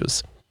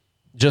values.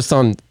 Just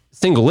on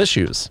single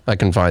issues, I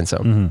can find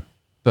some.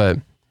 But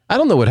I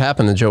don't know what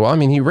happened to Joe. I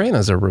mean, he ran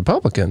as a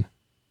Republican,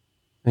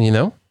 but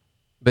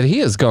he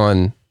has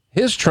gone,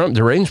 his Trump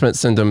derangement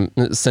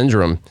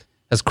syndrome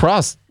has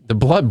crossed the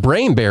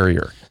blood-brain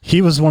barrier. He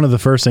was one of the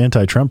first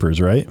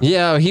anti-Trumpers, right?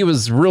 Yeah, he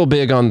was real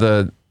big on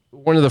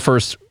one of the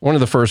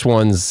first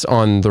ones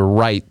on the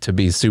right to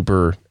be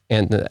super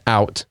and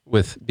out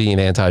with being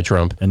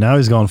anti-Trump. And now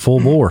he's gone full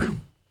bore.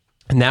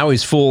 And now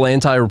he's full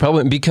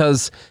anti-Republican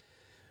because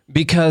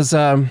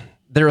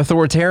they're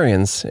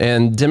authoritarians,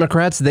 and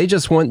Democrats, they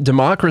just want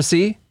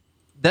democracy.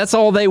 That's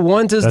all they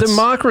want is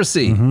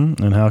democracy.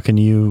 And how can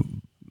you,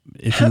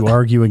 if you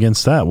argue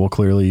against that, well,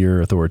 clearly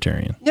you're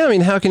authoritarian. Yeah, I mean,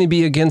 how can you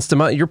be against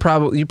democracy?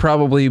 You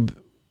probably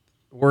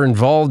were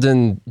involved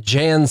in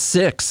Jan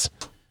 6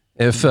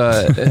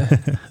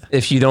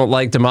 If you don't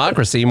like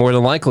democracy, more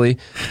than likely.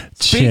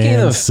 Speaking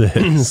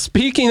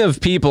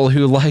of people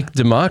who like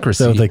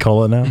democracy, Is that what they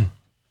call it now?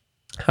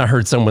 I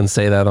heard someone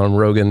say that on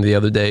Rogan the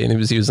other day, and he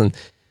was using.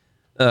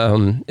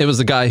 It was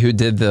the guy who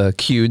did the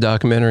Q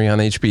documentary on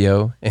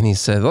HBO, and he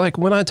said, like,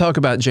 when I talk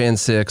about Jan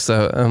 6,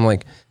 I'm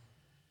like,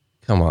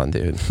 come on,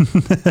 dude.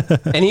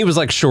 And he was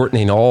like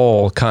shortening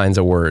all kinds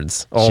of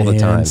words all the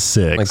time. Jan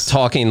 6. Like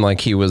talking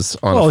like he was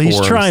on a Well, he's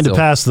forum trying still. to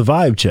pass the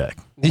vibe check.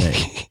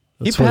 Hey,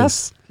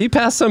 He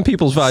passed some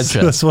people's vibe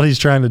check. That's what he's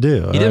trying to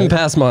do. He didn't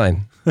pass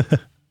mine.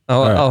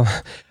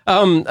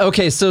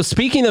 Okay, so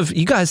speaking of,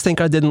 you guys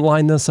think I didn't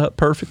line this up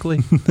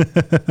perfectly?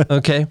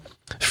 Okay.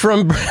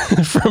 From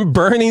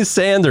Bernie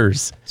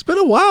Sanders. It's been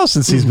a while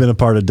since he's been a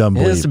part of Dumb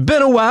It's Bleep.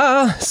 been a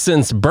while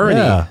since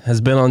Bernie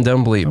has been on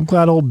Dumb Bleep. I'm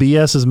glad old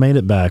BS has made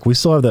it back. We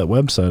still have that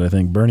website, I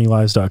think,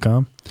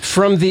 BernieLives.com.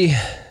 From the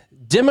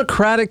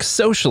Democratic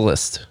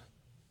Socialist,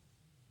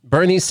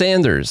 Bernie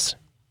Sanders.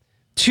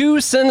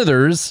 2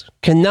 senators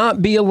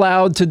cannot be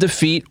allowed to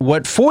defeat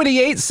what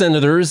 48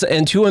 senators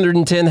and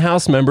 210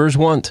 House members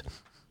want.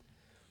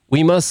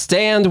 We must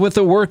stand with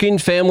the working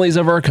families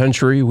of our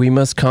country. We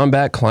must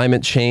combat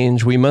climate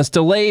change. We must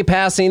delay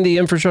passing the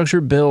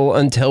infrastructure bill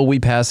until we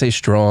pass a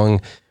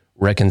strong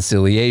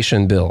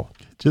reconciliation bill.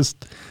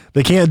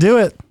 They can't do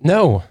it.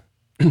 No.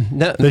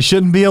 No. They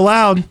shouldn't be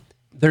allowed.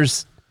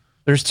 There's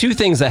 2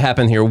 things that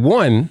happen here.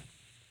 One,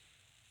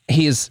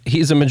 he's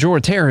a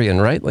majoritarian,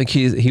 right? Like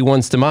he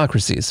wants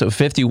democracy. So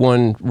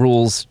 51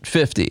 rules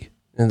 50,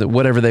 and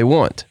whatever they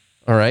want.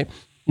 All right.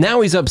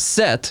 Now he's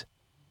upset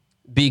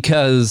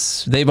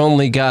because they've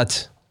only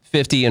got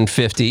 50 and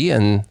 50,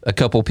 and a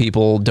couple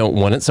people don't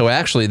want it. So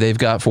actually, they've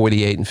got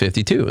 48 and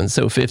 52. And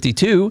so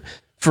 52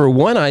 for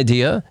one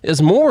idea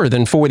is more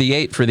than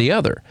 48 for the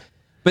other.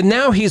 But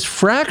now he's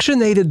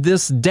fractionated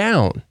this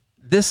down.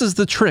 This is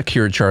the trick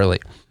here,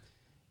 Charlie.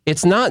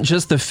 It's not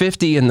just the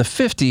 50 and the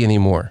 50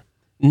 anymore.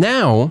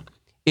 Now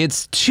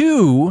it's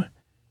 2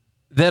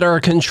 that are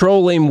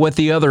controlling what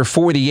the other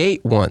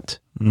 48 want,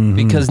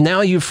 because now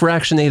you've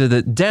fractionated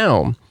it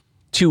down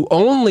to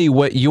only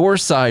what your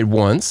side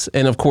wants.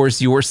 And of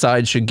course, your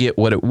side should get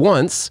what it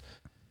wants.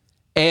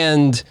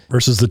 And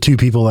versus the 2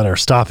 people that are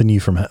stopping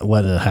you from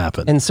letting it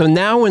happen. And so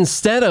now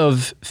instead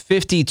of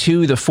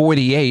 52 to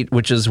 48,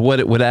 which is what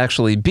it would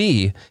actually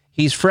be,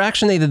 he's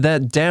fractionated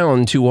that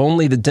down to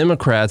only the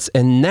Democrats.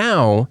 And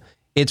now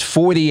it's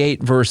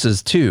 48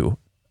 versus 2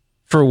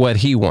 for what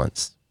he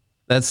wants.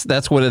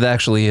 That's what it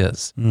actually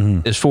is.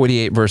 It's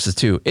 48 versus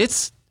 2.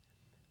 It's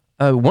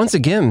once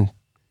again,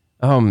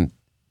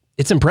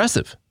 it's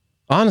impressive.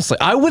 Honestly,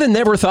 I would have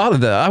never thought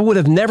of that. I would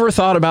have never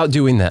thought about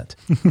doing that.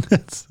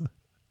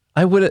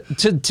 I would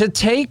to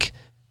take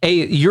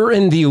you are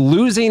on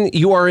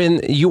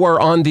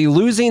the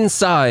losing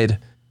side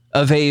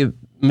of a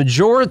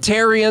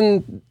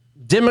majoritarian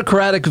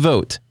Democratic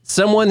vote.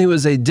 Someone who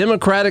is a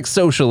Democratic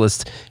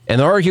socialist and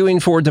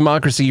arguing for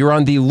democracy, you're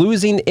on the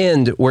losing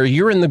end where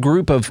you're in the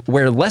group of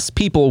where less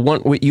people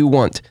want what you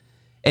want.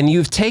 And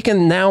you've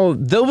taken now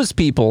those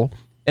people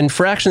and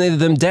fractionated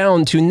them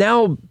down to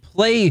now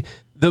play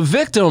the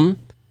victim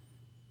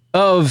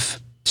of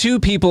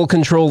 2 people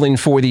controlling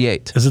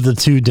 48. Is it the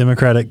 2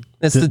 Democratic?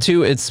 It's the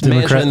 2. It's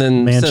Democrat Manchin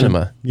and Manchin?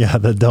 Sinema. Yeah,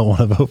 that don't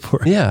want to vote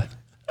for it. Yeah.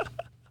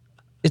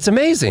 It's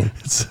amazing.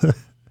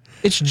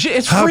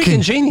 It's How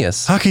freaking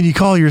genius. How can you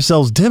call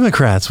yourselves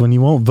Democrats when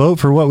you won't vote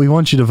for what we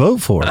want you to vote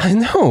for? I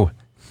know.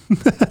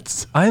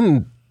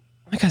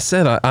 Like I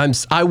said,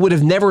 I would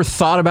have never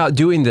thought about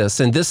doing this.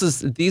 And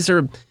these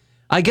are,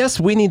 I guess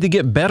we need to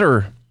get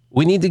better.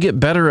 We need to get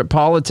better at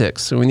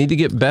politics. We need to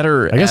get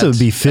better. I guess it would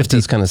be 50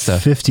 this kind of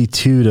stuff.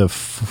 52 to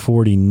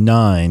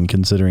 49,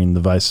 considering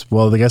the vice.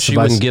 Well, I guess She the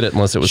vice wouldn't get it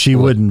unless it was She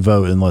split. wouldn't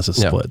vote unless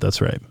it's Yeah. split. That's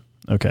right.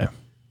 Okay.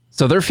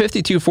 So they're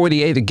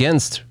 52-48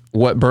 against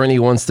what Bernie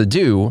wants to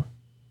do,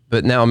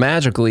 but now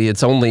magically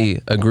it's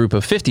only a group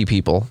of 50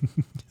 people,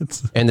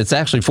 and it's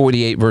actually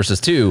 48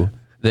 versus 2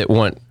 that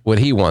want what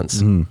he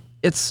wants.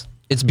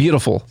 It's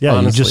beautiful. Yeah,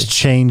 honestly. you just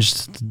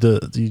changed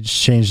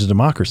the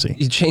democracy.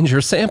 You change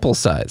your sample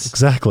size.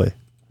 Exactly.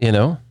 You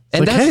know,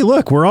 It's like, hey,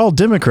 look, we're all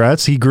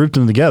Democrats. He grouped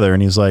them together,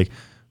 and he's like,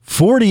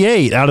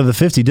 48 out of the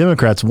 50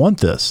 Democrats want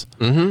this.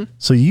 Mm-hmm.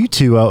 So you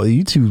two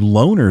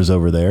loners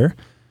over there,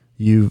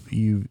 you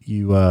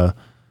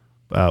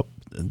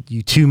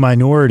 2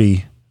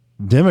 minority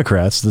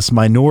Democrats, this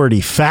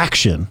minority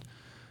faction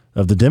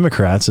of the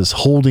Democrats is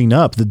holding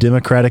up the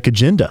Democratic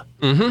agenda.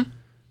 Mm-hmm.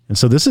 And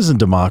so this isn't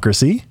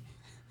democracy.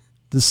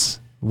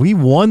 We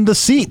won the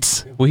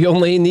seats. we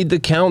only need to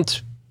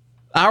count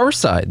our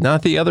side,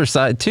 not the other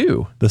side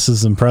too. This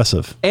is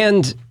impressive.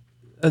 And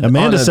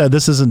Amanda said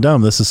this isn't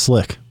dumb. This is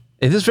slick.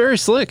 it is very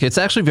slick. It's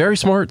actually very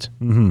smart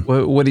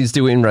what he's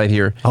doing right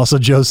here. Also,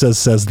 Joe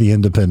says the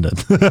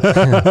Independent.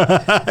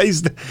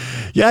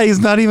 he's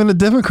not even a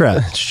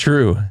Democrat. It's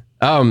true.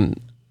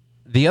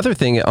 The other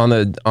thing on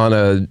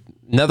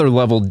another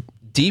level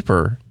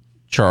deeper,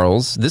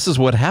 Charles, this is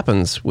what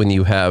happens when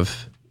you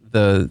have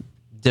the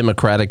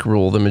Democratic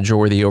rule, the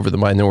majority over the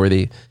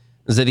minority,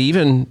 is that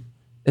even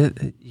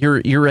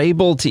you're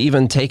able to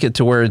even take it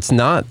to where it's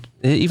not,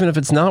 even if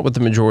it's not what the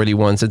majority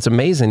wants, it's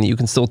amazing that you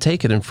can still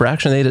take it and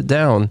fractionate it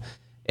down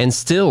and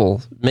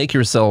still make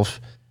yourself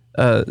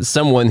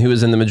someone who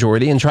is in the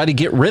majority and try to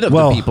get rid of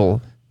the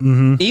people.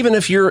 Even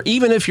if you're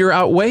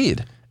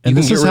outweighed, you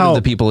can get rid of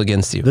the people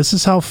against you. This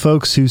is how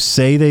folks who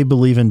say they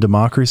believe in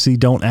democracy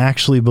don't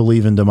actually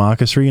believe in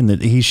democracy, and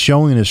that he's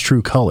showing his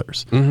true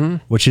colors,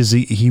 which is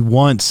he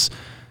wants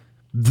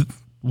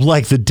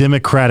like the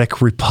Democratic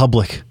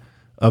Republic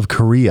of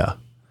Korea,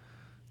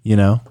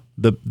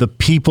 the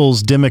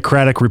People's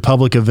Democratic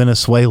Republic of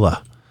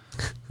Venezuela,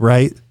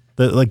 right?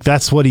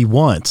 That's what he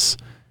wants,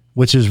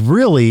 which is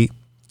really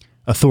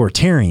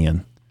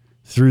authoritarian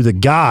through the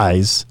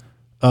guise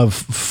of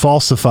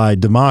falsified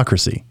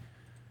democracy.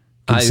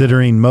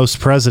 Considering most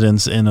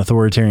presidents in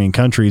authoritarian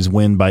countries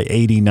win by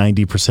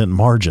 80-90%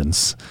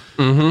 margins,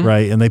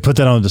 right? And they put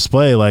that on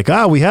display like,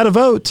 we had a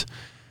vote.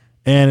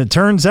 And it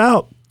turns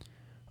out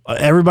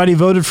everybody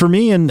voted for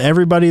me, and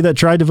everybody that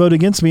tried to vote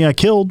against me, I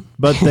killed.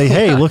 But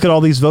hey, look at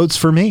all these votes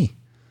for me.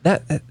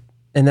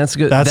 And that's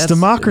good. That's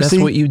democracy.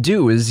 That's what you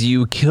do, is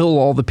you kill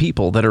all the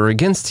people that are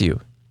against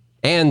you.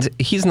 And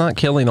he's not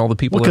killing all the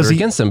people that are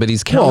against him, but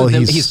he's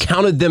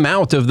counted them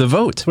out of the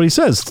vote. That's what he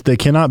says. They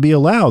cannot be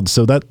allowed.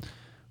 So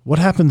what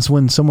happens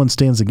when someone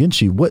stands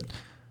against you?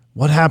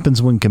 What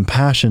happens when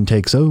compassion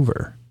takes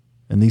over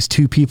and these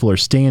two people are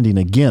standing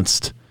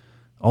against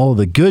all of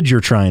the good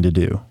you're trying to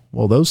do?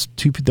 Well, those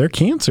two, they're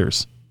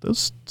cancers.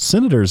 Those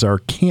senators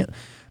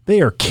they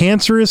are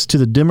cancerous to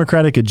the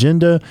Democratic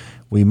agenda.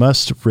 We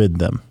must rid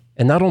them.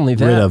 And not only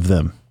that, rid of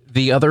them.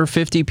 The other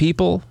 50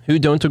 people who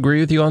don't agree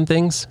with you on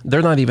things,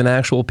 they're not even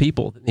actual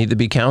people that need to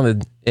be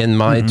counted in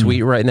my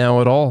tweet right now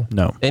at all.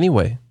 No.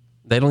 Anyway,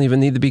 they don't even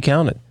need to be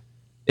counted.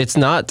 It's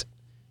not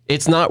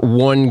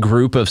one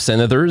group of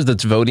senators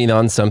that's voting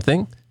on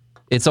something.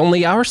 It's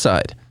only our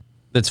side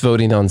that's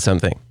voting on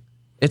something.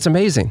 It's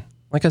amazing.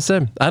 Like I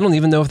said, I don't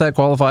even know if that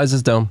qualifies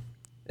as dumb.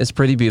 It's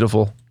pretty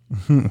beautiful.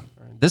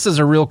 This is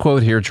a real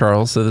quote here,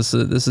 Charles. So this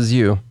is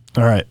you.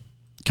 All right.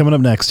 Coming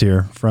up next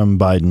here from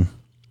Biden.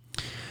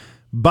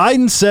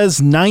 Biden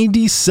says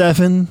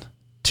 97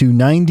 to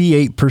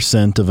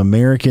 98% of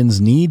Americans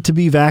need to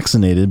be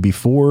vaccinated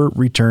before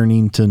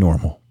returning to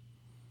normal.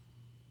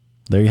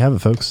 There you have it,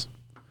 folks.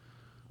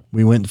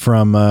 We went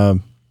from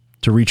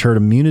to reach herd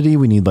immunity,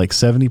 we need like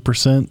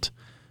 70%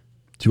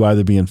 to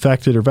either be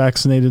infected or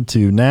vaccinated,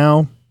 to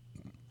now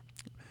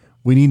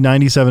we need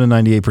 97 to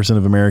 98%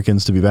 of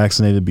Americans to be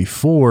vaccinated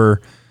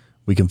before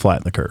we can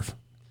flatten the curve.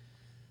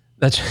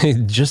 That's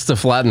just to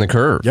flatten the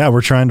curve. Yeah,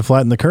 we're trying to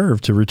flatten the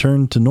curve to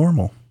return to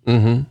normal.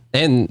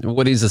 And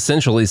what he's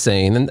essentially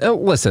saying, and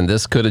listen,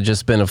 this could have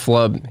just been a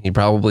flub. He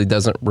probably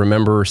doesn't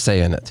remember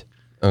saying it.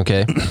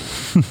 Okay.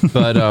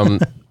 But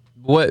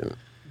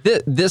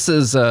this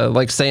is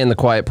like saying the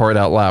quiet part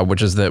out loud,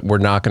 which is that we're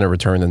not going to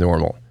return to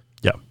normal.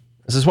 Yeah.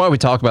 This is why we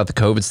talk about the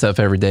COVID stuff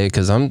every day,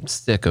 because I'm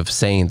sick of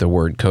saying the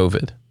word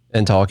COVID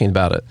and talking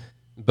about it.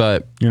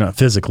 But you're not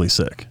physically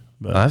sick.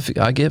 But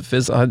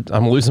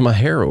I'm losing my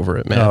hair over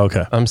it, man. Oh,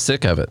 okay. I'm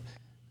sick of it.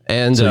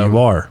 And so you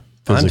are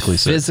physically I'm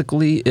sick.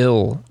 Physically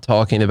ill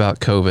talking about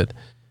COVID.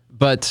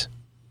 But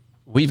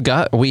we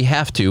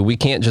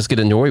can't just get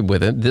annoyed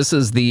with it. This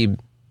is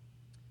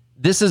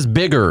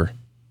bigger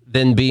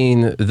than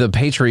being the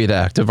Patriot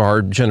Act of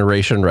our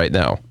generation right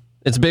now.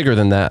 It's bigger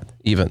than that,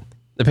 even.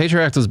 The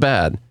Patriot Act was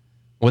bad.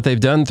 What they've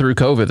done through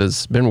COVID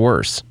has been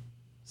worse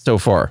so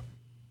far.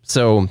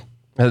 So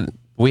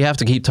we have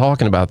to keep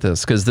talking about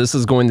this, because this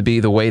is going to be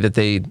the way that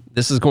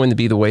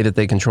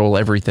they control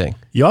everything.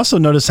 You also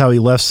notice how he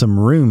left some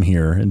room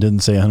here and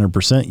didn't say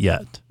 100%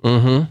 yet.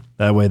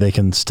 That way they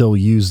can still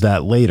use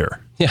that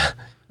later. Yeah.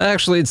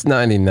 Actually, it's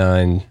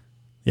 99.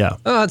 Yeah.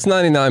 Oh, it's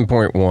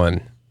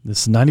 99.1.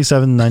 This is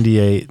 97,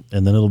 98,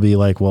 and then it'll be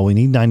like, well, we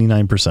need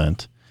 99%.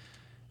 And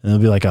it'll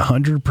be like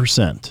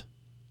 100%.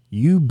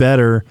 You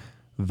better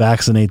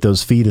vaccinate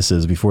those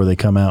fetuses before they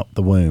come out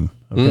the womb,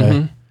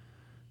 okay?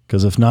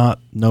 Because if not,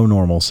 no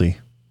normalcy.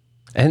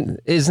 And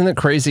isn't it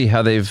crazy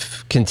how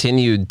they've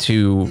continued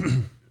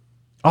to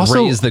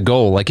also raise the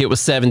goal? Like it was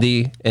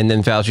 70, and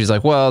then Fauci's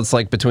like, well, it's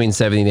like between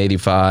 70 and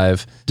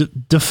 85.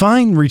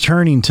 Define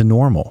returning to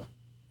normal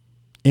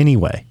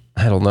anyway.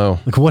 I don't know.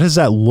 Like, what does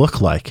that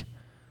look like?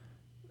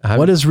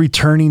 What does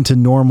returning to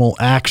normal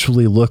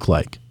actually look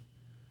like?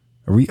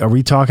 Are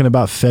we talking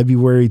about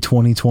February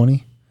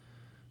 2020?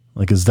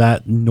 Like, is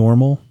that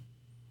normal?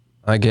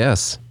 I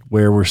guess.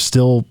 Where we're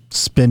still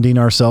spending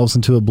ourselves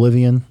into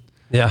oblivion?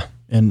 Yeah.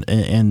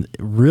 And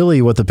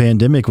really what the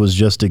pandemic was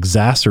just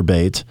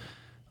exacerbate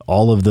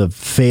all of the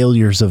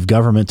failures of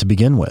government to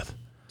begin with.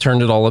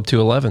 Turned it all up to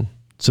 11.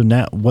 So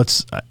now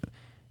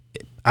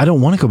I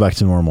don't want to go back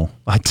to normal.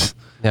 I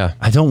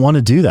don't want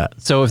to do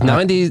that. So if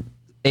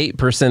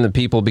 98% of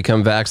people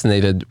become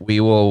vaccinated,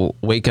 we will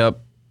wake up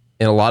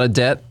in a lot of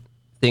debt.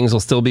 Things will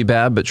still be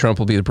bad, but Trump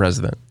will be the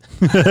president.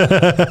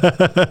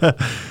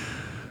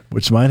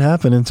 Which might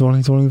happen in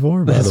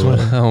 2024, by the way.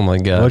 Oh, my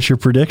God. What's your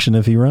prediction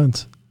if he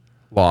runs?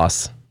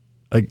 Loss.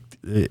 Like,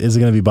 is it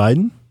going to be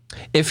Biden?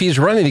 If he's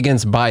running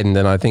against Biden,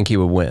 then I think he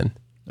would win.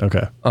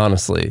 Okay.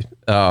 Honestly.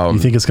 You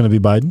think it's going to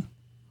be Biden?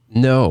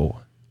 No.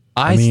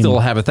 I mean, still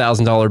have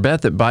 $1,000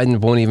 bet that Biden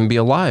won't even be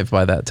alive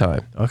by that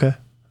time. Okay.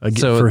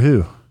 For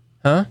who?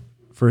 Huh?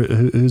 For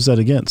who's that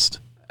against?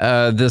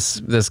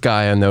 This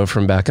guy I know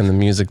from back in the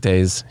music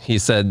days. He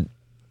said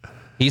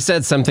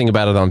something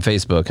about it on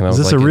Facebook, and I was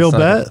like, "Is this a real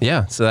bet?"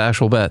 Yeah, it's an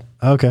actual bet.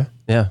 Okay.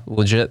 Yeah,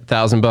 legit,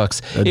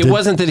 $1,000. It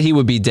wasn't that he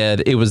would be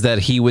dead. It was that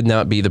he would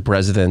not be the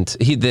president.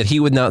 That he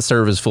would not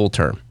serve his full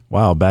term.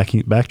 Wow,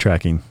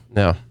 backtracking.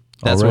 No,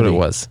 that's what it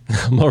was.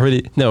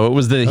 No, it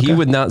was that he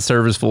would not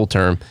serve his full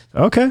term.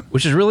 Okay.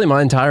 Which is really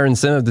my entire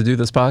incentive to do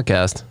this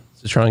podcast,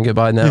 to try and get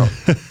by now.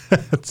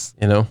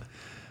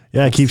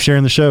 Yeah, keep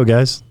sharing the show,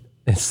 guys.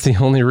 It's the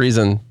only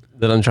reason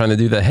that I'm trying to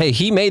do that. Hey,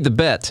 he made the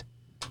bet.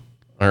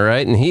 All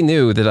right. And he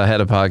knew that I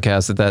had a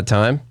podcast at that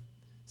time.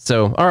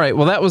 So, all right.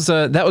 Well, that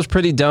was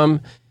pretty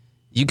dumb.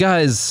 You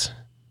guys,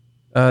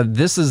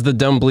 this is the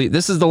dumb bleep.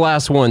 This is the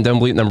last one, dumb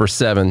bleep number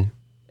 7.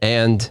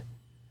 And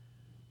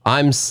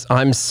I'm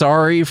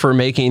sorry for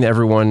making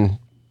everyone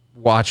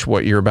watch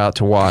what you're about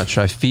to watch.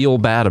 I feel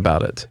bad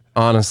about it,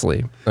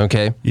 honestly.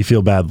 Okay. You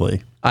feel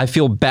badly. I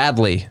feel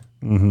badly.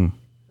 Mm-hmm.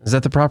 Is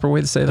that the proper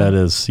way to say that? That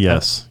is,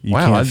 yes. You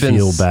wow, can't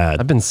feel bad.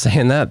 I've been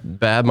saying that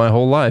bad my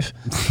whole life.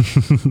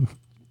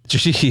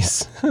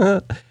 Jeez.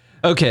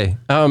 Okay.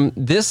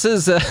 This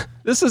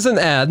is an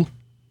ad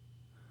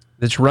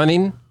that's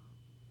running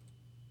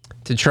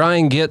to try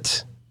and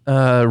get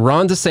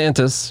Ron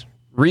DeSantis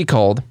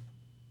recalled.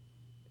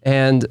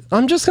 And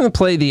I'm just going to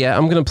play the ad.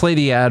 I'm going to play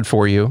the ad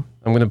for you.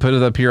 I'm going to put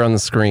it up here on the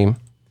screen.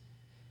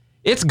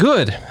 It's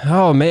good.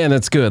 Oh man,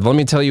 it's good. Let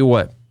me tell you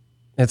what.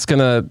 It's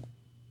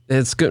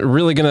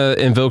really going to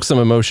invoke some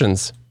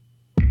emotions.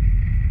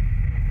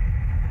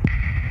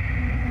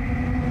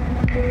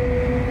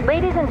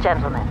 Ladies and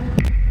gentlemen,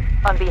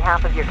 on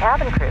behalf of your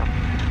cabin crew,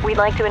 we'd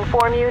like to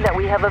inform you that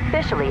we have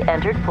officially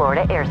entered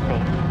Florida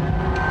airspace.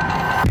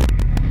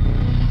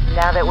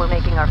 Now that we're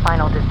making our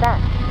final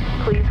descent,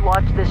 please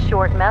watch this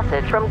short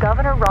message from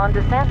Governor Ron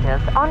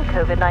DeSantis on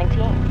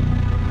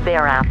COVID-19.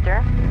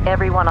 Thereafter,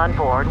 everyone on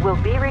board will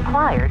be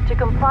required to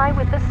comply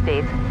with the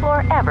state's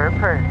Forever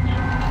Purge.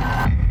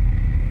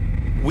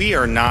 We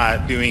are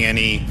not doing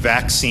any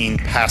vaccine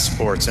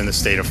passports in the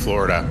state of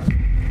Florida.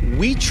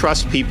 We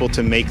trust people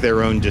to make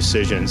their own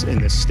decisions in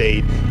this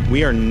state.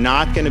 We are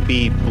not going to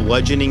be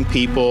bludgeoning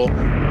people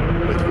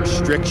with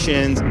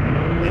restrictions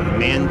and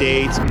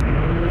mandates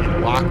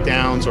and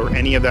lockdowns or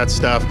any of that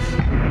stuff.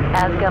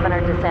 As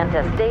Governor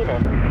DeSantis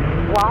stated,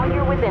 while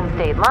you're within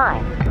state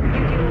lines,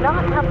 you do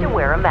not have to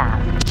wear a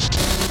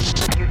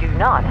mask. You do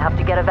not have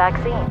to get a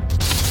vaccine.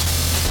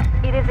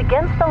 It is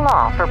against the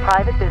law for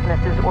private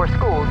businesses or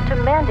schools to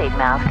mandate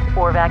masks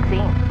or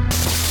vaccines.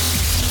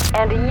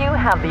 And you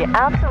have the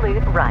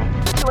absolute right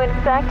to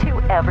infect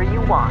whoever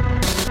you want,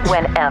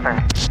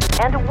 whenever,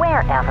 and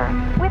wherever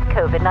with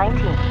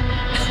COVID-19.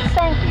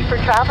 Thank you for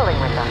traveling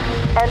with us,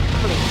 and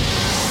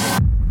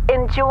please,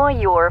 enjoy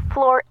your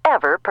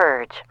Forever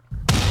Purge.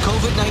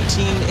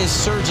 COVID-19 is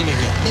surging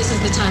again. This is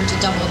the time to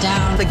double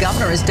down. The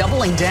governor is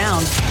doubling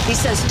down. He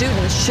says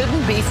students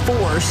shouldn't be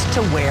forced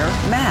to wear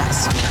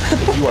masks.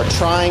 If you are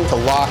trying to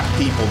lock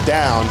people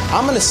down,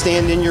 I'm going to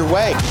stand in your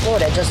way.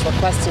 Florida just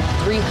requested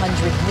 300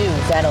 new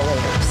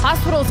ventilators.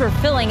 Hospitals are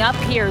filling up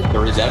here.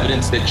 There is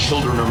evidence that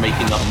children are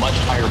making up much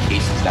higher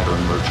cases that are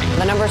emerging.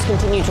 The numbers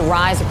continue to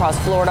rise across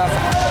Florida.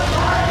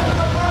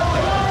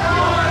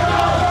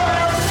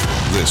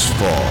 This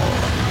fall,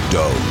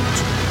 don't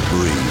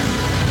breathe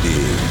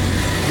in.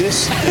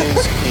 This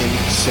is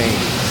insane.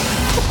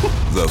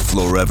 The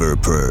Forever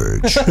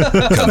Purge,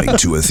 coming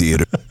to a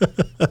theater.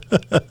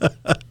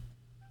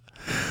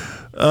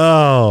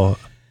 Oh,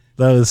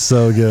 that is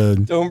so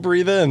good. Don't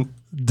breathe in.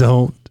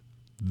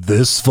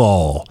 This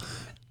fall,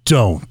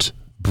 don't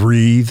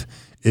breathe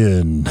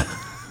in.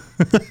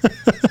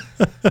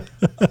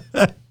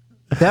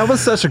 That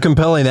was such a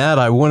compelling ad.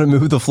 I want to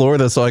move to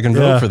Florida so I can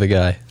vote for the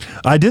guy.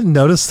 I didn't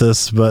notice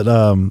this, but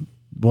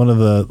one of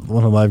the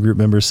live group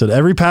members said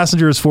every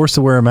passenger is forced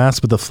to wear a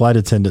mask, but the flight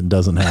attendant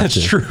doesn't have That's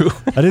to. True.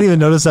 I didn't even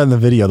notice that in the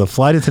video. The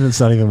flight attendant's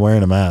not even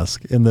wearing a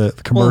mask in the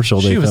commercial.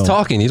 Well, she was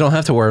talking. You don't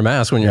have to wear a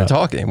mask when you're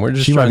talking. We're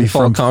just trying to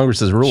follow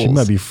Congress's rules. She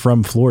might be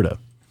from Florida.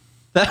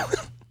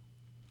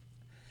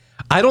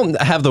 I don't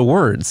have the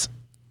words.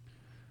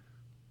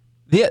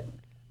 You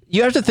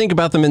have to think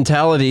about the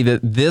mentality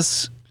that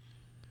this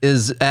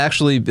is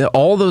actually,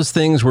 all those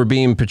things were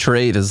being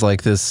portrayed as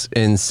like this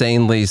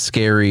insanely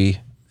scary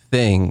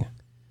thing,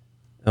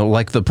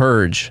 like the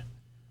purge,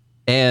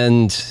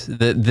 and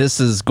that this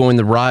is going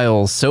to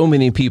rile so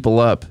many people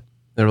up.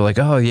 They're like,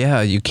 oh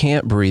yeah, you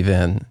can't breathe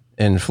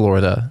in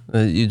Florida.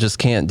 You just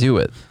can't do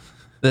it.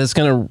 That's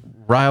going to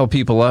rile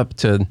people up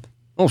to,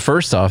 well,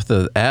 first off,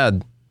 the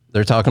ad,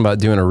 they're talking about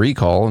doing a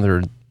recall, and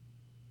they're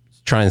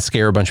trying to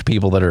scare a bunch of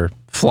people that are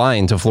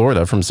flying to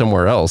Florida from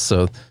somewhere else.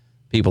 So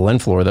people in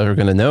Florida are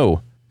going to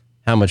know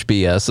how much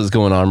BS is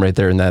going on right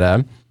there in that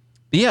ad.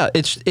 But yeah,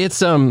 it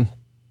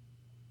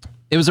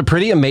was a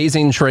pretty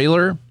amazing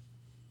trailer.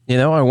 You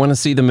know, I want to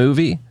see the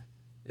movie.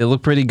 It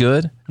looked pretty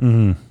good.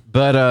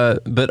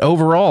 But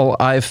overall,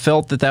 I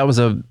felt that was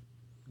a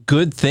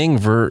good thing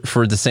for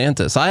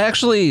DeSantis. I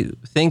actually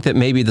think that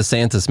maybe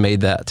DeSantis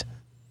made that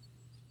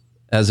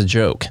as a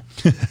joke.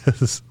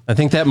 I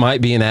think that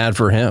might be an ad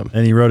for him.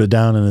 And he wrote it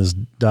down in his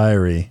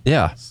diary.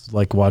 Yeah. It's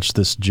like, watch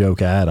this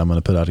joke ad I'm going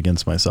to put out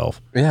against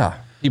myself. Yeah.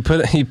 He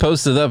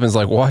posted up and was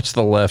like, watch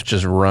the left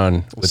just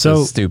run with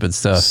this stupid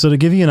stuff. So to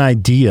give you an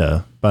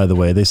idea, by the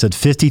way, they said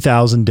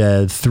 50,000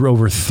 dead,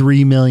 over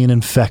 3 million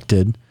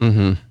infected.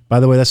 By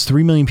the way, that's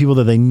 3 million people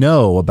that they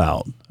know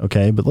about.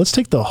 Okay. But let's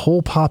take the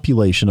whole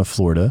population of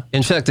Florida.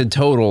 Infected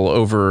total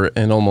over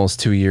an almost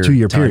 2 year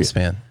time period.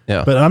 Span.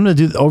 Yeah. But I'm going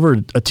to do over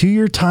a 2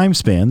 year time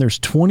span. There's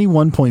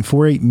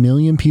 21.48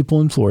 million people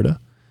in Florida.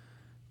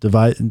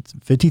 Divide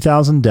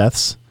 50,000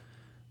 deaths.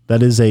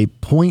 That is a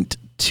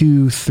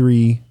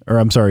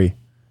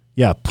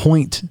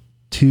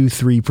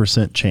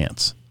 0.23%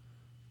 chance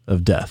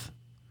of death.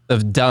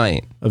 Of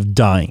dying.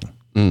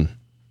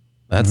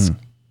 That's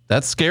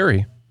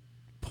scary.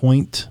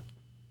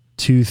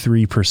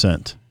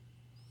 0.23%.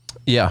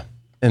 Yeah.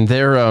 And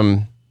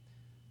their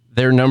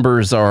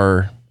numbers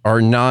are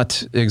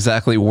not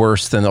exactly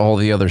worse than all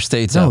the other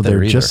states out there. No,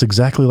 they're just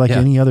exactly like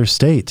any other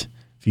state.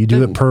 If you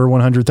do it per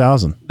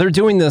 100,000. They're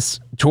doing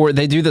this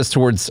they do this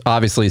towards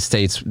obviously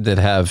states that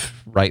have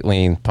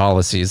right-leaning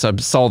policies. I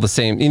saw the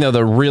same,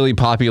 the really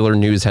popular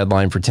news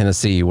headline for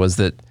Tennessee was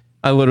that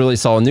I literally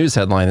saw a news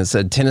headline that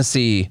said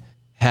Tennessee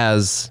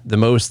has the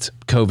most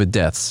COVID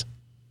deaths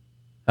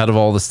out of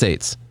all the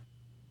states.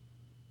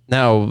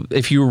 Now,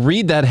 if you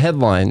read that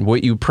headline,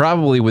 what you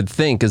probably would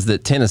think is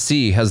that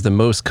Tennessee has the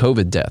most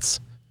COVID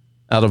deaths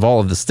out of all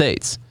of the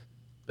states.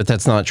 But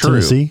that's not true.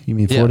 Tennessee? You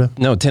mean Florida?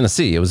 Yeah. No,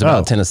 Tennessee. It was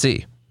about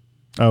Tennessee.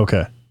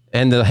 Okay.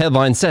 And the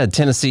headline said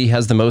Tennessee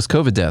has the most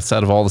COVID deaths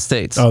out of all the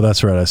states. Oh,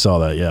 that's right. I saw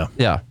that. Yeah.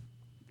 Yeah.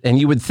 And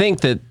you would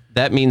think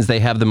that means they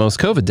have the most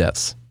COVID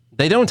deaths.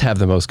 They don't have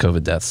the most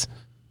COVID deaths.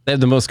 They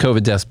have the most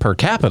COVID deaths per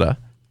capita,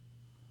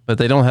 but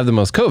they don't have the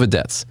most COVID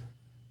deaths.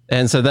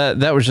 And so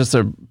that was just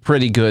a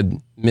pretty good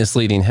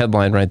misleading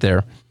headline right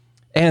there.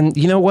 And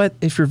you know what?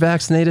 If you're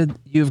vaccinated,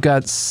 you've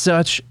got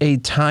such a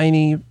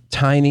tiny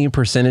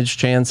percentage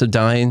chance of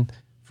dying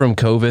from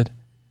COVID.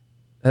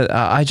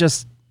 I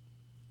just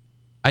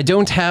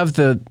don't have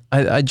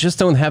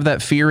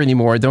that fear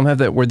anymore. I don't have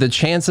that, where the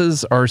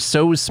chances are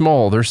so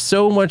small. They're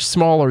so much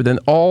smaller than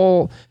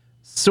all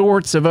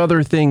sorts of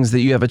other things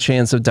that you have a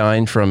chance of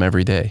dying from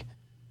every day.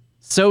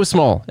 So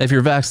small if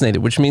you're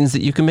vaccinated, which means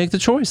that you can make the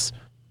choice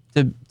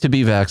to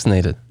be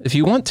vaccinated if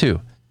you want to.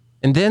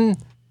 And then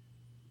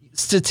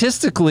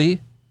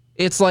statistically,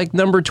 it's like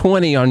number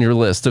 20 on your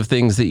list of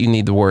things that you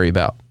need to worry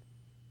about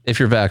if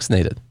you're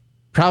vaccinated.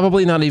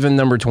 Probably not even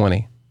number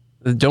 20.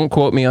 Don't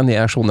quote me on the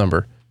actual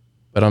number,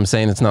 but I'm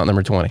saying it's not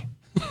number 20.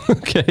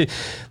 Okay,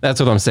 that's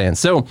what I'm saying.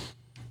 So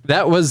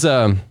that was...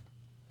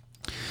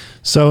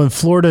 So in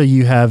Florida,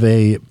 you have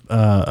a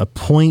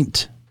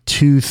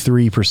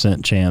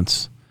 0.23%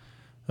 chance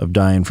of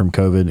dying from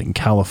COVID. In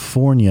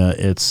California,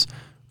 it's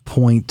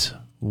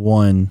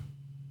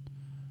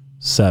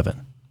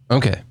 0.17.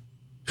 Okay.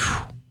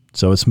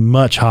 So it's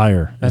much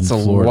higher. That's a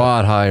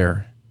lot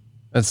higher.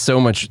 That's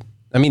so much.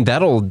 I mean,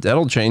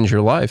 that'll change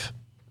your life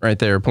right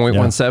there.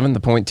 0.17 to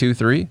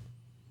 0.23.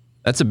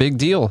 That's a big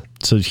deal.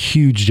 It's a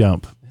huge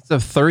jump. It's a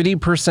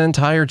 30%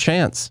 higher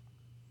chance.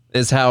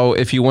 Is how,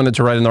 if you wanted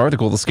to write an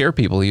article to scare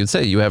people, you'd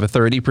say you have a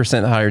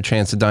 30% higher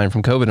chance of dying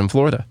from COVID in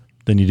Florida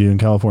than you do in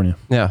California.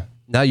 Yeah.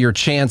 Now your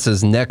chance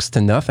is next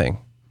to nothing.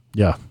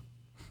 Yeah.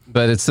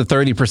 But it's the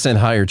 30%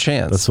 higher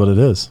chance. That's what it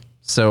is.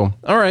 So,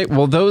 all right.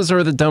 Well, those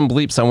are the dumb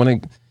bleeps. I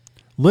want to...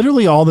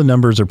 Literally all the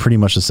numbers are pretty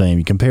much the same.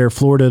 You compare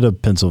Florida to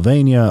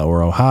Pennsylvania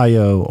or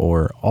Ohio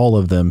or all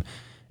of them,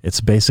 it's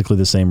basically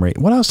the same rate.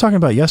 What I was talking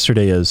about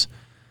yesterday is,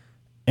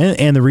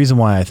 and the reason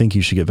why I think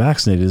you should get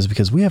vaccinated is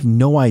because we have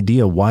no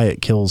idea why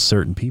it kills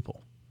certain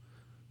people.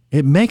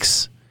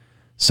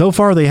 So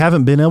far they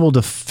haven't been able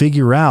to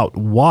figure out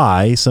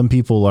why some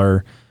people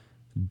are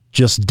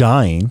just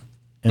dying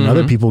and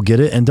other people get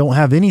it and don't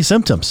have any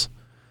symptoms.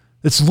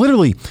 It's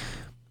literally,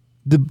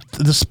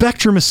 the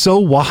spectrum is so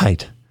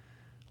wide.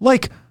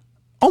 Like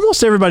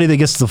almost everybody that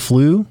gets the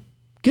flu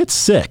gets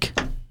sick.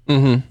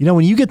 When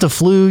you get the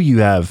flu, you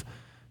have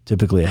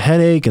typically a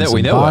headache and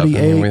some body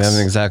aches. We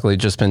haven't exactly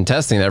just been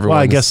testing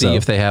everyone to see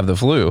if they have the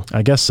flu.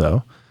 I guess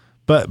so.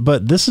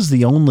 But this is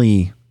the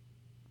only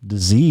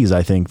disease,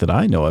 I think, that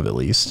I know of at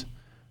least,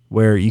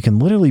 where you can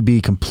literally be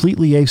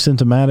completely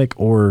asymptomatic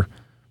or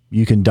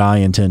you can die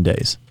in 10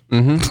 days.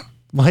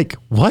 Like,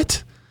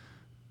 what?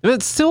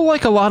 It's still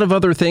like a lot of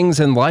other things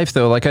in life,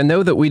 though. Like, I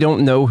know that we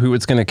don't know who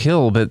it's going to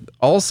kill, but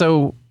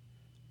also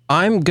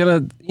I'm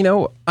going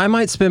to, I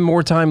might spend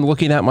more time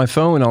looking at my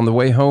phone on the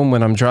way home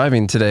when I'm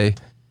driving today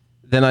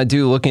than I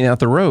do looking at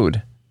the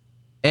road.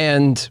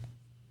 And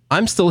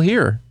I'm still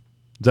here.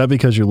 Is that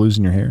because you're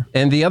losing your hair?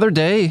 And the other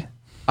day,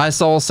 I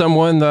saw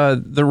someone,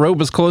 the road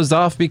was closed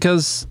off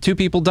because 2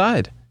 people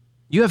died.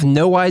 You have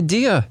no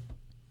idea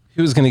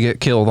who's going to get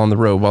killed on the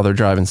road while they're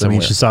driving somewhere. That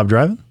means you should stop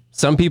driving?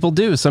 Some people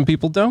do. Some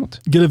people don't.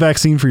 Get a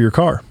vaccine for your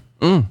car.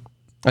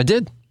 I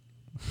did.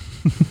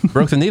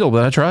 Broke the needle,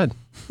 but I tried.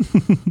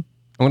 I'm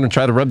going to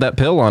try to rub that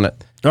pill on it.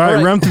 All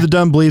right, run through the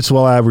dumb bleeps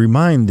while I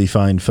remind the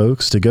fine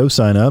folks to go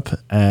sign up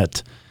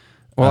at...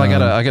 Well,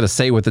 I gotta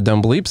say what the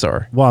dumb bleeps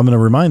are. Well, I'm going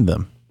to remind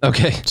them.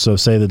 Okay. So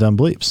say the dumb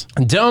bleeps.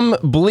 Dumb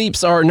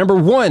bleeps are, number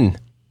 1,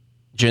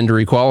 gender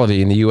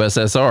equality in the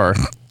USSR.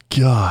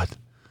 God.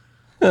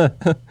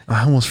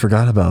 I almost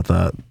forgot about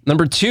that.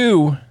 Number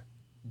 2,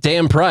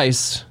 damn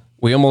price.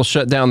 We almost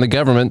shut down the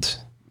government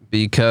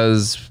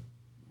because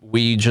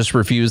we just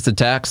refused to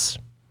tax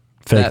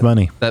fake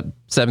money. That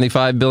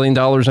 $75 billion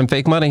in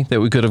fake money that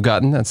we could have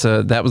gotten.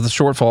 That was the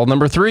shortfall.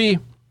 Number 3,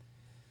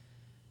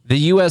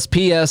 the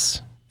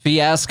USPS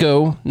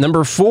fiasco.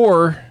 Number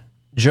 4,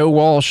 Joe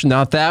Walsh,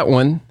 not that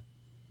one.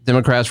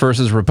 Democrats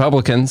versus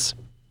Republicans.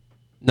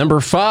 Number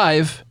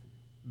 5,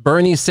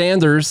 Bernie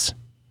Sanders,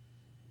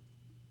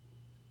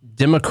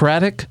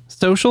 Democratic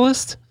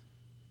Socialist.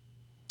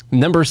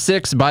 Number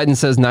 6, Biden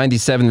says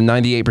 97 to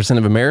 98%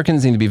 of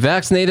Americans need to be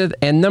vaccinated.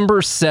 And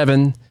number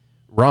 7,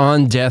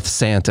 Ron Death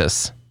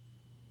Santis.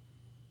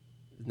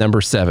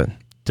 Number 7.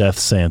 Death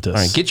Santis. All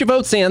right, get your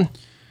votes in.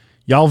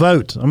 Y'all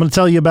vote. I'm going to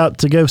tell you about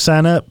to go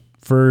sign up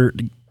for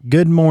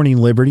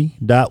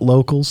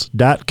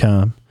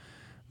goodmorningliberty.locals.com.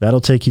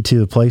 That'll take you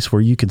to a place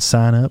where you can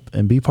sign up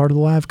and be part of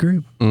the live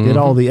group. Get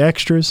all the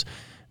extras.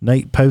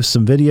 Nate posts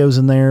some videos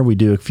in there. We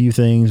do a few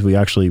things. We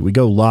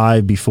go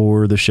live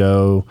before the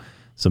show.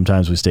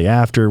 Sometimes we stay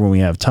after when we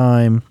have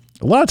time.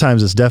 A lot of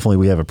times it's definitely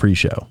we have a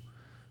pre-show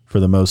for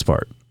the most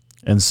part.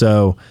 And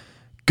so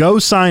go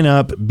sign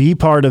up, be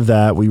part of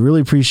that. We really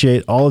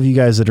appreciate all of you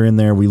guys that are in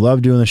there. We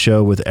love doing the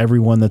show with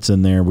everyone that's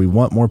in there. We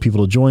want more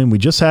people to join. We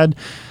just had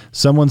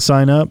someone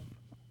sign up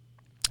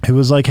who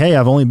was like, hey,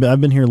 I've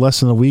been here less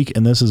than a week,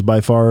 and this is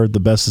by far the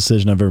best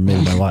decision I've ever made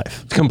in my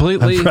life.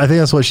 Completely. I think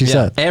that's what she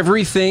said.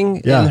 Everything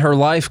in her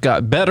life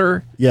got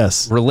better.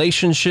 Yes.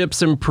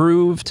 Relationships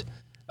improved.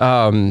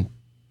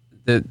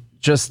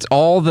 Just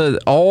all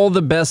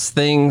the best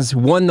things,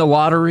 won the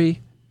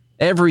lottery.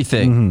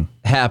 Everything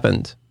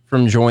happened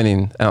from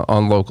joining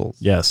on Locals.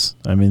 Yes.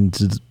 I mean,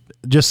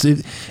 just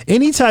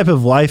any type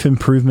of life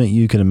improvement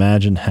you can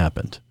imagine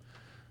happened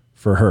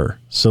for her.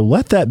 So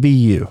let that be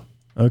you.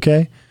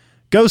 Okay.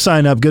 Go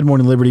sign up,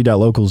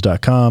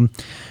 goodmorningliberty.locals.com.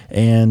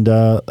 And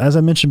as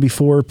I mentioned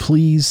before,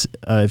 please,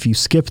 if you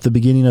skip the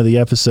beginning of the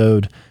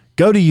episode,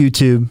 go to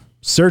YouTube,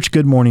 search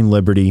Good Morning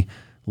Liberty,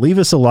 leave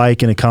us a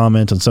like and a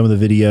comment on some of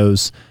the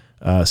videos.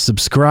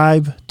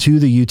 Subscribe to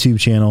the YouTube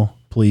channel,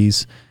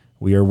 please.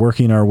 We are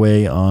working our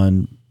way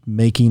on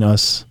making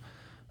us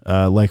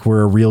like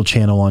we're a real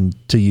channel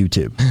to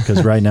YouTube,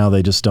 because right now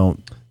they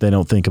don't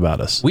think about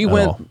us. We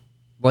went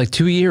like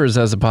 2 years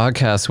as a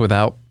podcast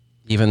without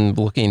even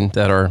looking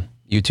at our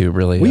YouTube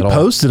really. We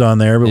posted on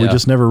there, but we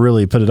just never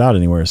really put it out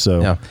anywhere.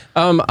 So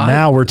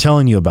now we're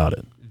telling you about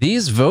it.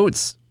 These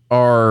votes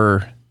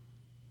are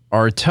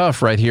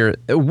tough right here.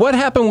 What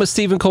happened with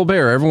Stephen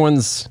Colbert?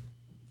 Everyone's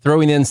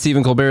throwing in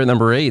Stephen Colbert at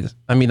number 8.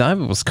 I mean, I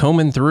was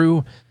combing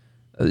through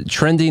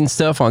trending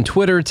stuff on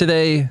Twitter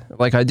today,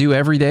 like I do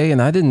every day,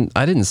 and I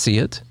didn't see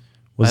it.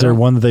 Was there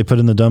one that they put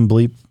in the Dumb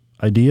Bleep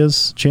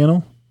Ideas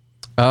channel?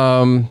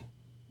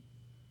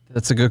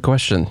 That's a good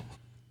question.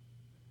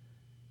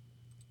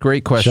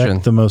 Great question.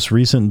 Check the most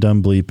recent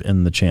Dumb Bleep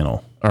in the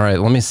channel. All right,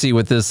 let me see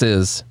what this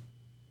is.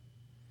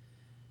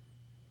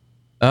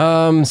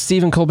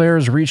 Stephen Colbert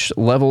has reached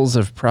levels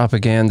of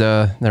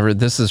propaganda.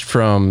 This is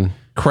from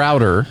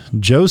Crowder.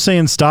 Joe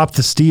saying stop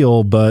the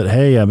steal, but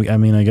hey, I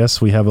mean, I guess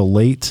we have a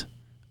late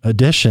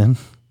edition.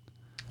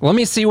 Let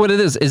me see what it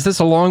is. Is this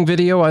a long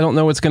video? I don't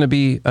know what's going to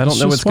be. I don't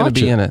know what's going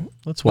to be in it.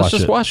 Let's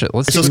just watch it.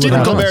 So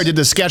Stephen Colbert did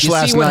the sketch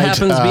last night. What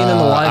happens being in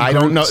the live I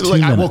don't know.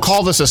 Look, we'll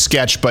call this a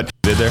sketch, but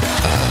did there?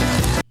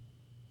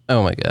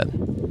 Oh my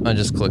God! I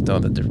just clicked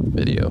on a different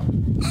video.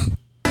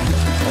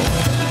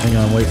 Hang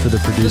on, wait for the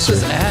producer.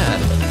 This is ad.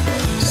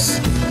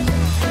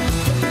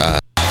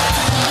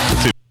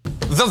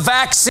 The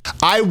vaccine.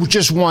 I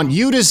just want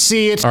you to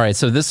see it. All right,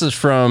 so this is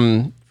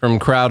from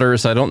Crowder.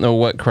 So I don't know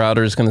what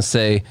Crowder is going to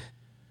say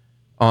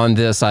on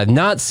this. I've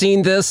not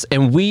seen this,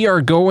 and we are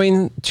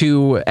going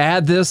to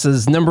add this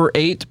as number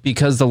 8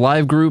 because the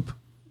live group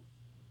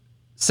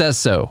says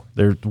so.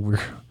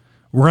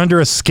 We're under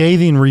a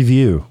scathing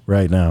review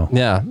right now.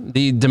 Yeah,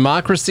 the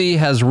democracy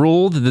has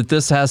ruled that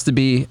this has to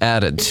be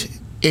added.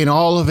 In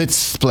all of its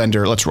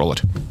splendor. Let's roll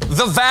it.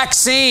 The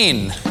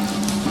vaccine.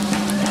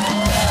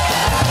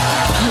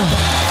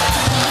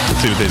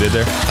 See what they did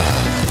there?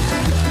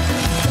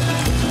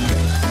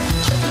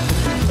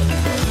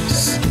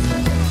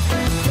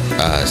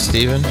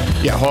 Steven?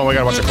 Yeah, hold on, we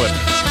gotta watch a clip.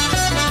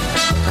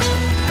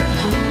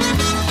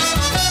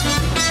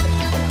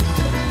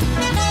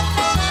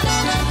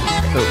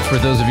 So for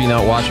those of you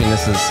not watching,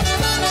 this is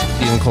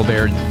Stephen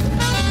Colbert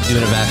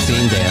doing a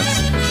vaccine dance.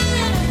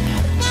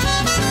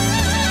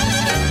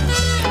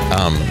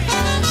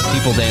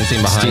 People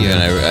dancing behind Steven,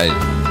 him.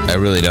 I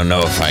really don't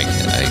know if I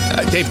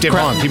can. Dave,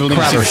 hold on. People need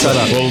to see it. Shut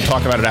up. We'll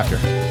talk about it after.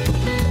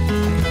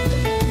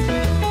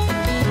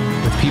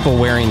 With people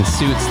wearing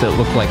suits that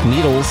look like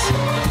needles.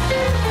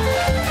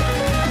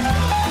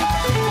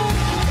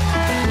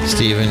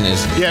 Steven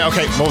is... Yeah,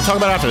 okay. Well, we'll talk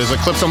about it after. The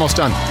clip's almost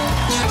done.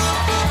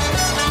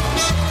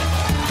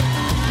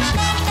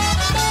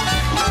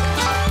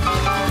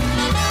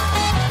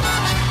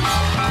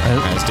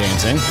 As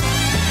dancing.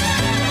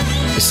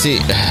 See,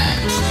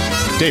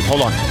 Dave,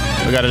 hold on.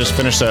 We got to just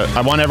finish the...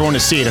 I want everyone to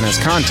see it in its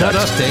context. Shut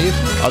up, Dave.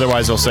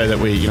 Otherwise, they'll say that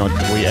we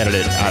edit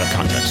it out of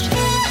context.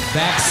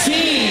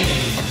 Vaccine.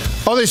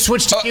 Oh, they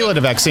switched tequila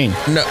to vaccine.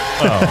 No.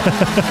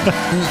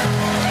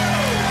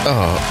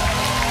 Oh.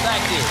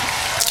 Thank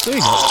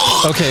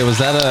you. Okay, was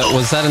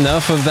that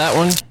enough of that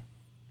one?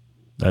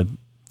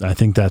 I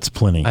think that's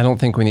plenty. I don't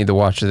think we need to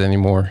watch it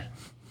anymore.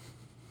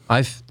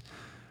 I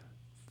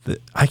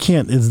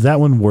can't. Is that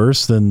one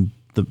worse than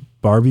the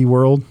Barbie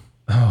world?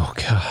 Oh,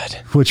 God.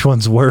 Which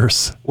one's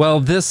worse? Well,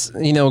 this,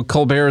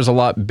 Colbert is a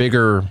lot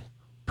bigger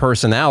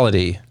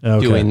personality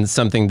doing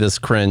something this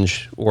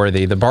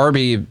cringe-worthy. The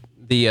Barbie,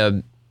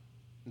 the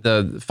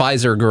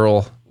Pfizer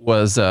girl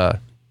was,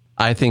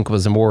 I think,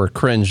 was a more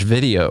cringe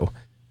video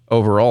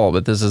overall,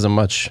 but this is a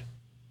much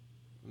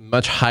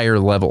higher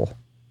level.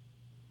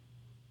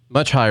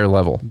 Much higher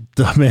level.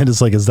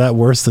 Amanda's like, is that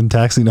worse than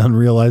taxing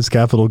unrealized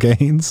capital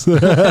gains?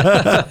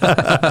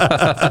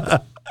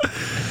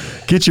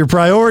 Get your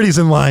priorities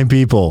in line,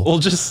 people. We'll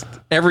just,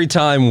 every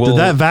time Did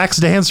that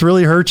Vax dance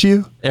really hurt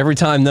you? Every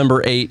time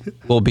number 8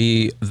 will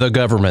be the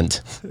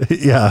government.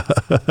 Yeah.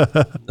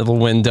 It'll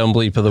win Dumb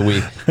Bleep of the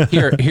Week.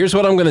 Here's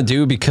what I'm going to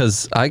do,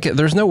 because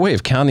there's no way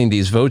of counting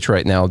these votes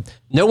right now.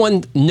 No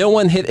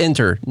one hit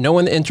enter. No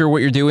one enter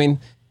what you're doing.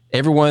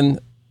 Everyone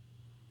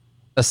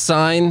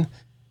assign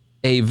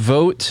a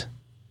vote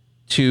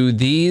to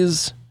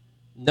these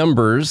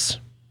numbers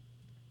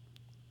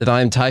that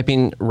I'm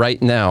typing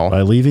right now.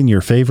 By leaving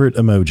your favorite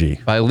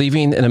emoji. By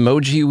leaving an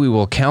emoji, we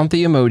will count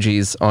the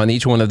emojis on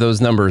each one of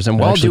those numbers. And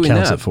while doing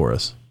counts that, it for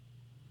us.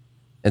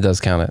 It does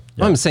count it.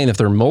 Yeah. I'm saying if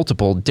there are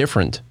multiple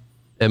different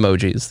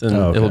emojis, then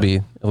it'll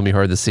be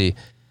hard to see.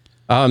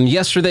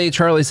 Yesterday,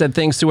 Charlie said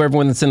thanks to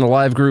everyone that's in the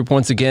live group.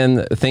 Once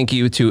again, thank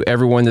you to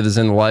everyone that is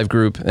in the live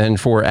group and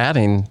for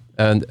adding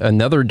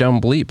another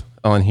dumb bleep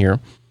on here.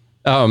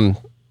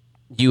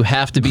 You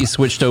have to be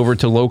switched over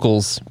to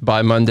locals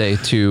by Monday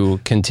to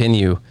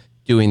continue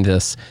doing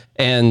this.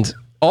 And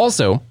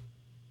also,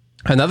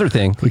 another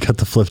thing, we got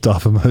the flipped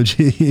off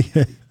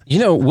emoji.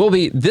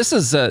 This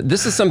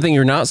is something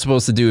you're not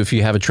supposed to do if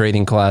you have a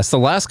trading class. The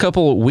last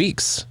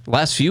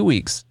few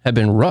weeks have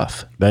been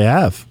rough. They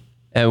have.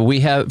 And we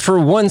have, for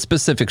one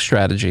specific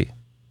strategy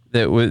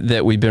that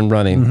we've been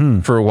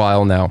running for a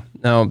while now.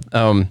 Now,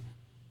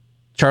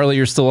 Charlie,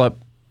 you're still up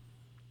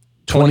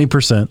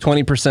 20%.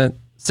 20%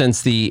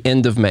 since the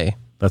end of May.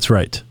 That's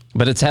right.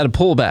 But it's had a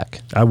pullback.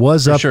 I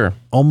was up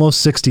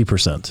almost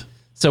 60%.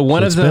 So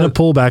it's been a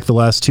pullback the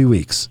last 2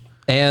 weeks.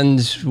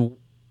 And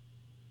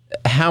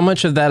how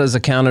much of that is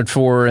accounted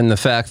for in the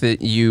fact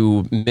that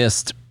you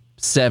missed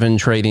 7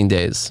 trading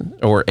days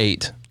or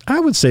 8? I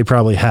would say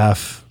probably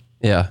half.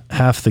 Yeah.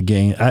 Half the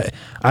gain.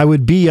 I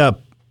would be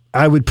up.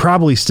 I would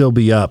probably still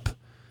be up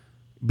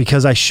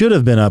because I should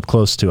have been up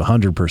close to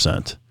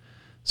 100%.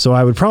 So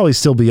I would probably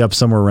still be up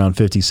somewhere around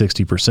 50,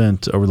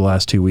 60% over the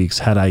last 2 weeks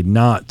had I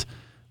not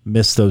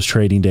missed those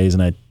trading days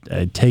and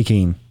I'd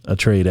taken a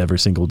trade every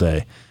single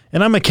day.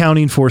 And I'm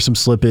accounting for some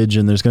slippage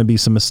and there's going to be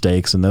some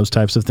mistakes and those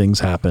types of things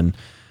happen.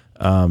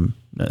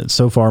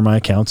 So far, my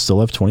account's still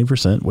up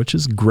 20%, which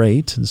is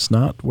great. It's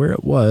not where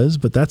it was,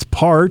 but that's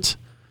part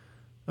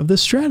of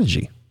this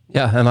strategy.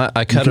 Yeah, and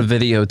I cut a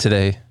video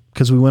today.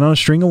 Because we went on a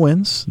string of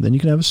wins. Then you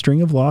can have a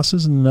string of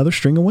losses and another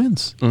string of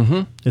wins.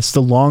 Mm-hmm. It's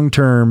the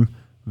long-term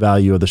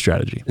value of the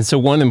strategy. And so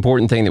one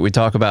important thing that we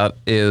talk about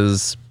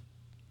is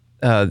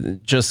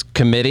just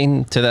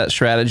committing to that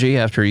strategy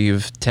after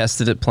you've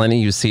tested it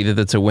plenty. You see that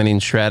it's a winning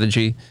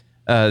strategy.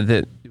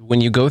 That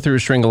when you go through a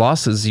string of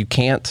losses, you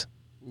can't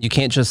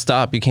just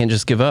stop. You can't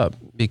just give up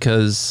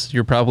because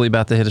you're probably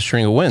about to hit a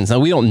string of wins. Now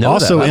we don't know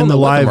also that. I don't know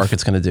what the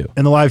market's going to do.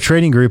 In the live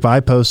trading group, I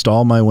post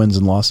all my wins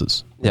and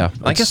losses. Yeah,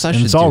 I guess I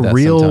should it's all do that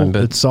real. sometime,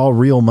 but It's all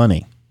real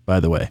money, by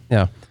the way.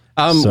 Yeah.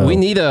 We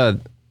need a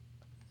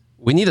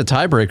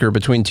tiebreaker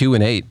between 2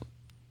 and 8.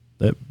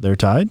 They're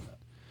tied?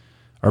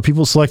 Are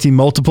people selecting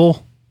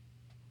multiple?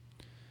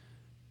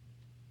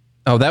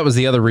 Oh, that was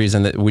the other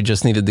reason that we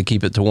just needed to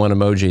keep it to one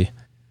emoji.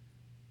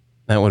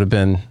 That would have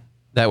been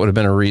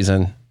a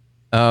reason.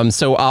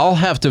 So I'll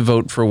have to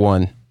vote for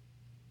one.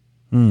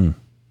 I'm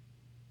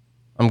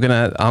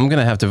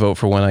gonna have to vote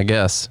for one, I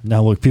guess.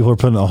 Now look, people are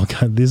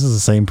putting this is the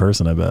same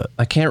person, I bet.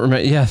 I can't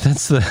remember. Yeah,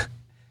 that's the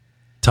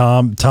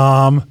Tom.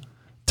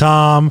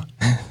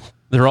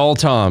 They're all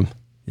Tom.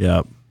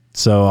 Yeah.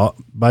 So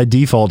by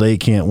default, 8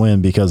 can't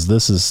win because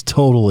this is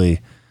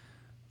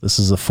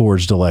a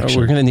forged election.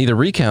 We're gonna need a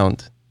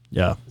recount.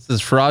 Yeah. This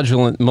is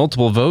fraudulent,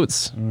 multiple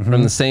votes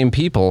from the same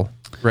people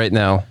right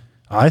now.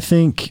 I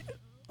think,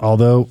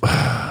 although,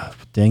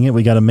 dang it,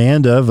 we got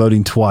Amanda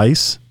voting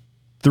twice,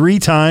 3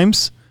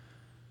 times,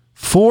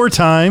 4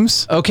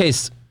 times. Okay.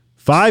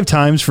 5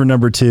 times for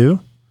number 2.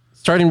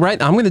 Starting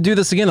right. I'm going to do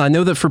this again. I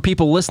know that for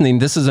people listening,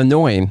 this is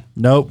annoying.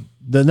 Nope.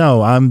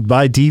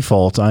 By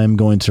default, I'm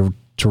going to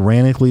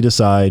tyrannically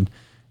decide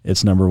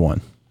It's number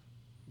 1.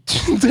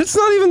 It's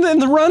not even in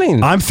the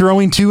running. I'm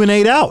throwing 2 and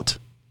 8 out.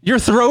 You're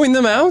throwing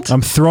them out?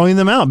 I'm throwing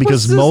them out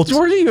because who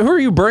are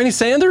you, Bernie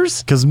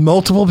Sanders? Because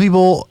multiple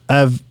people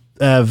have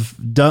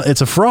done.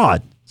 It's a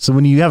fraud. So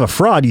when you have a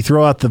fraud, you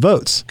throw out the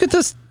votes. Look at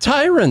this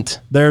tyrant.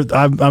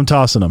 I'm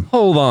tossing them.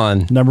 Hold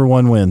on. Number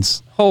 1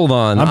 wins. Hold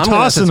on. I'm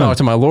tossing them. Talk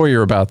to my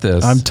lawyer about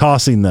this. I'm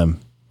tossing them.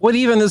 What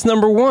even is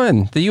number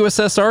 1? The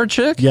USSR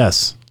chick?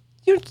 Yes.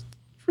 You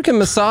freaking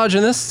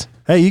misogynist.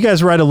 Hey, you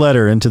guys write a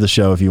letter into the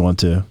show if you want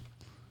to.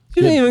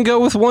 You didn't even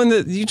go with one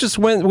that you just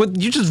went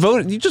with. You just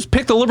voted. You just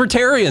picked a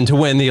libertarian to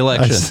win the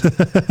election.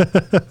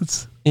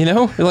 You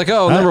know, you're like,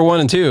 oh, number 1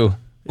 and 2.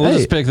 We'll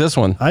just pick this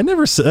one. I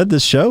never said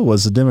this show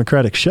was a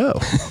Democratic show.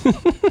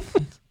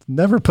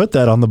 Never put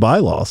that on the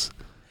bylaws.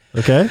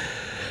 Okay.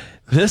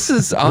 This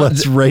is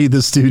let's raid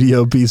the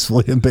studio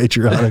peacefully and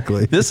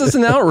patriotically. This is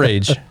an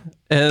outrage,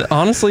 and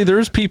honestly,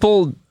 there's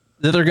people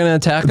that are going to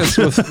attack us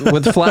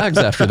with flags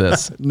after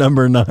this.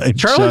 Number 9.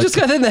 Charlie just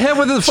got hit in the head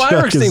with a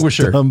fire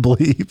extinguisher. Dumb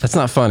bleep. That's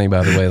not funny,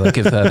 by the way. Like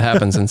if that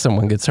happens and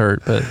someone gets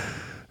hurt, but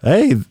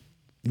hey,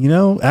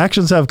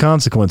 actions have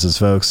consequences,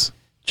 folks.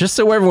 Just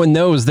so everyone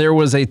knows, there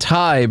was a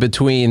tie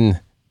between.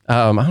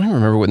 I don't even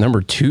remember what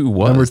number 2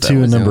 was. Number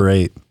 2 and number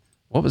 8.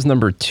 What was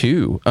number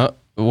 2?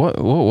 What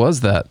was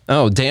that?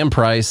 Oh, Dan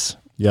Price.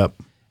 Yep.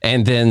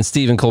 And then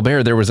Stephen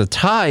Colbert. There was a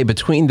tie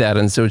between that,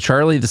 and so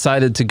Charlie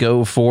decided to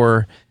go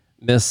for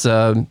Miss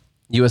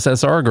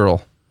USSR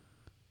girl.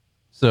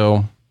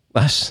 So,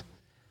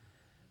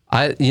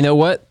 you know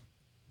what?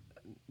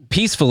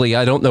 Peacefully,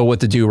 I don't know what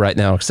to do right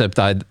now, except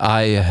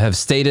I have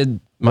stated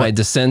my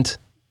dissent.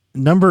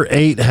 Number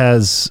 8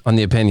 has on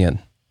the opinion.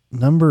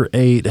 Number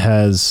 8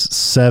 has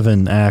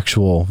 7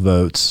 actual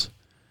votes.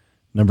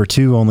 Number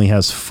 2 only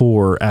has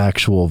 4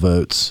 actual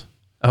votes.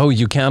 Oh,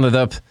 you counted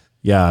up.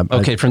 Yeah.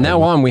 Okay. From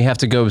now on, we have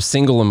to go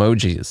single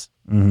emojis.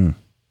 Mm-hmm.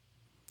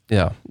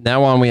 Yeah.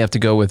 Now on, we have to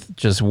go with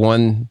just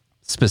one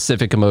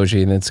specific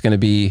emoji, and it's going to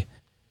be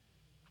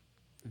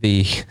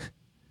the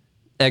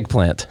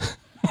eggplant.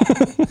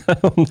 I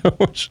don't know.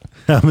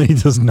 How many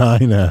does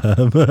 9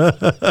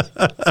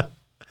 have?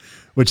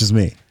 Which is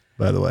me,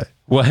 by the way.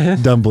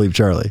 What? Dumb bleep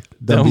Charlie.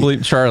 Dumb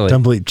bleep Charlie.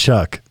 Dumb bleep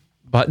Chuck.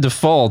 By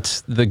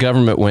default, the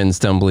government wins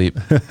dumb bleep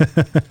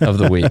of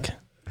the week.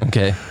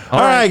 Okay. All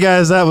right,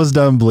 guys, that was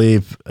dumb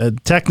bleep.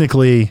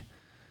 Technically,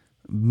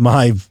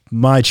 my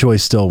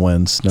choice still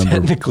wins.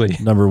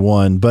 Number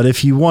 1. But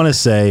if you want to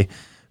say,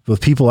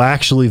 with people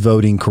actually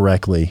voting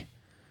correctly,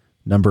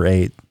 number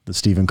 8, the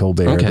Stephen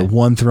Colbert, the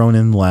one thrown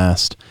in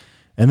last.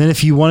 And then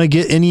if you want to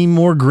get any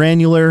more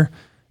granular,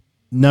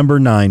 number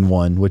 9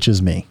 won, which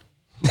is me.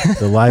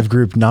 The live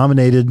group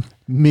nominated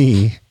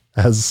me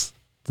as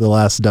the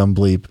last dumb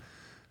bleep.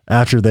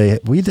 After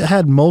we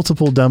had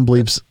multiple dumb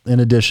bleeps in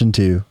addition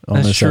to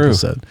on this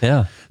episode.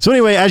 Yeah. So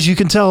anyway, as you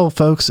can tell,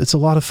 folks, it's a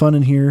lot of fun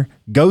in here.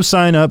 Go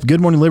sign up,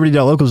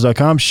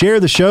 goodmorningliberty.locals.com. Share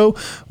the show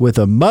with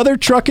a mother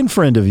trucking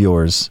friend of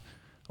yours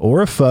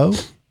or a foe.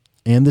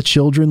 And the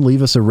children,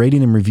 leave us a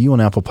rating and review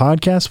on Apple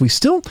Podcasts. We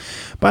still,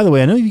 by the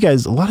way, I know a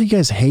lot of you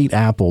guys hate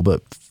Apple,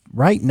 but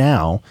right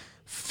now,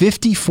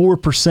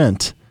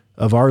 54%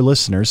 of our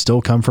listeners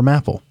still come from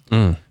Apple.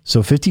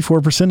 So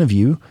 54% of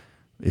you,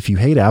 if you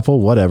hate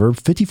Apple, whatever,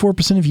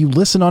 54% of you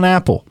listen on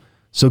Apple.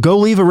 So go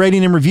leave a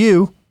rating and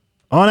review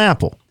on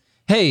Apple.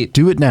 Hey,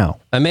 do it now.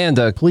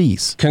 Amanda,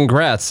 please.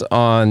 Congrats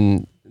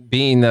on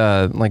being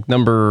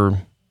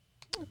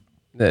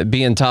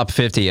being top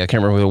 50. I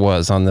can't remember who it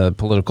was on the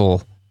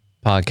political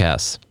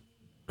podcast.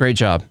 Great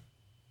job.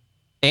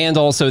 And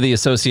also the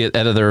associate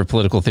editor of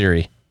Political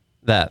Theory.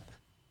 That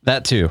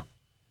too.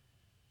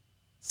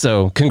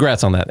 So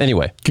congrats on that.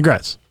 Anyway.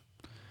 Congrats.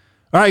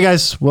 All right,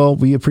 guys. Well,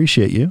 we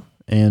appreciate you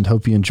and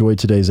hope you enjoyed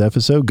today's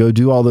episode. Go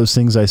do all those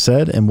things I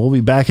said, and we'll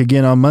be back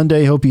again on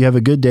Monday. Hope you have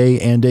a good day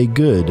and a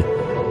good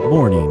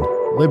morning,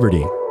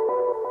 Liberty.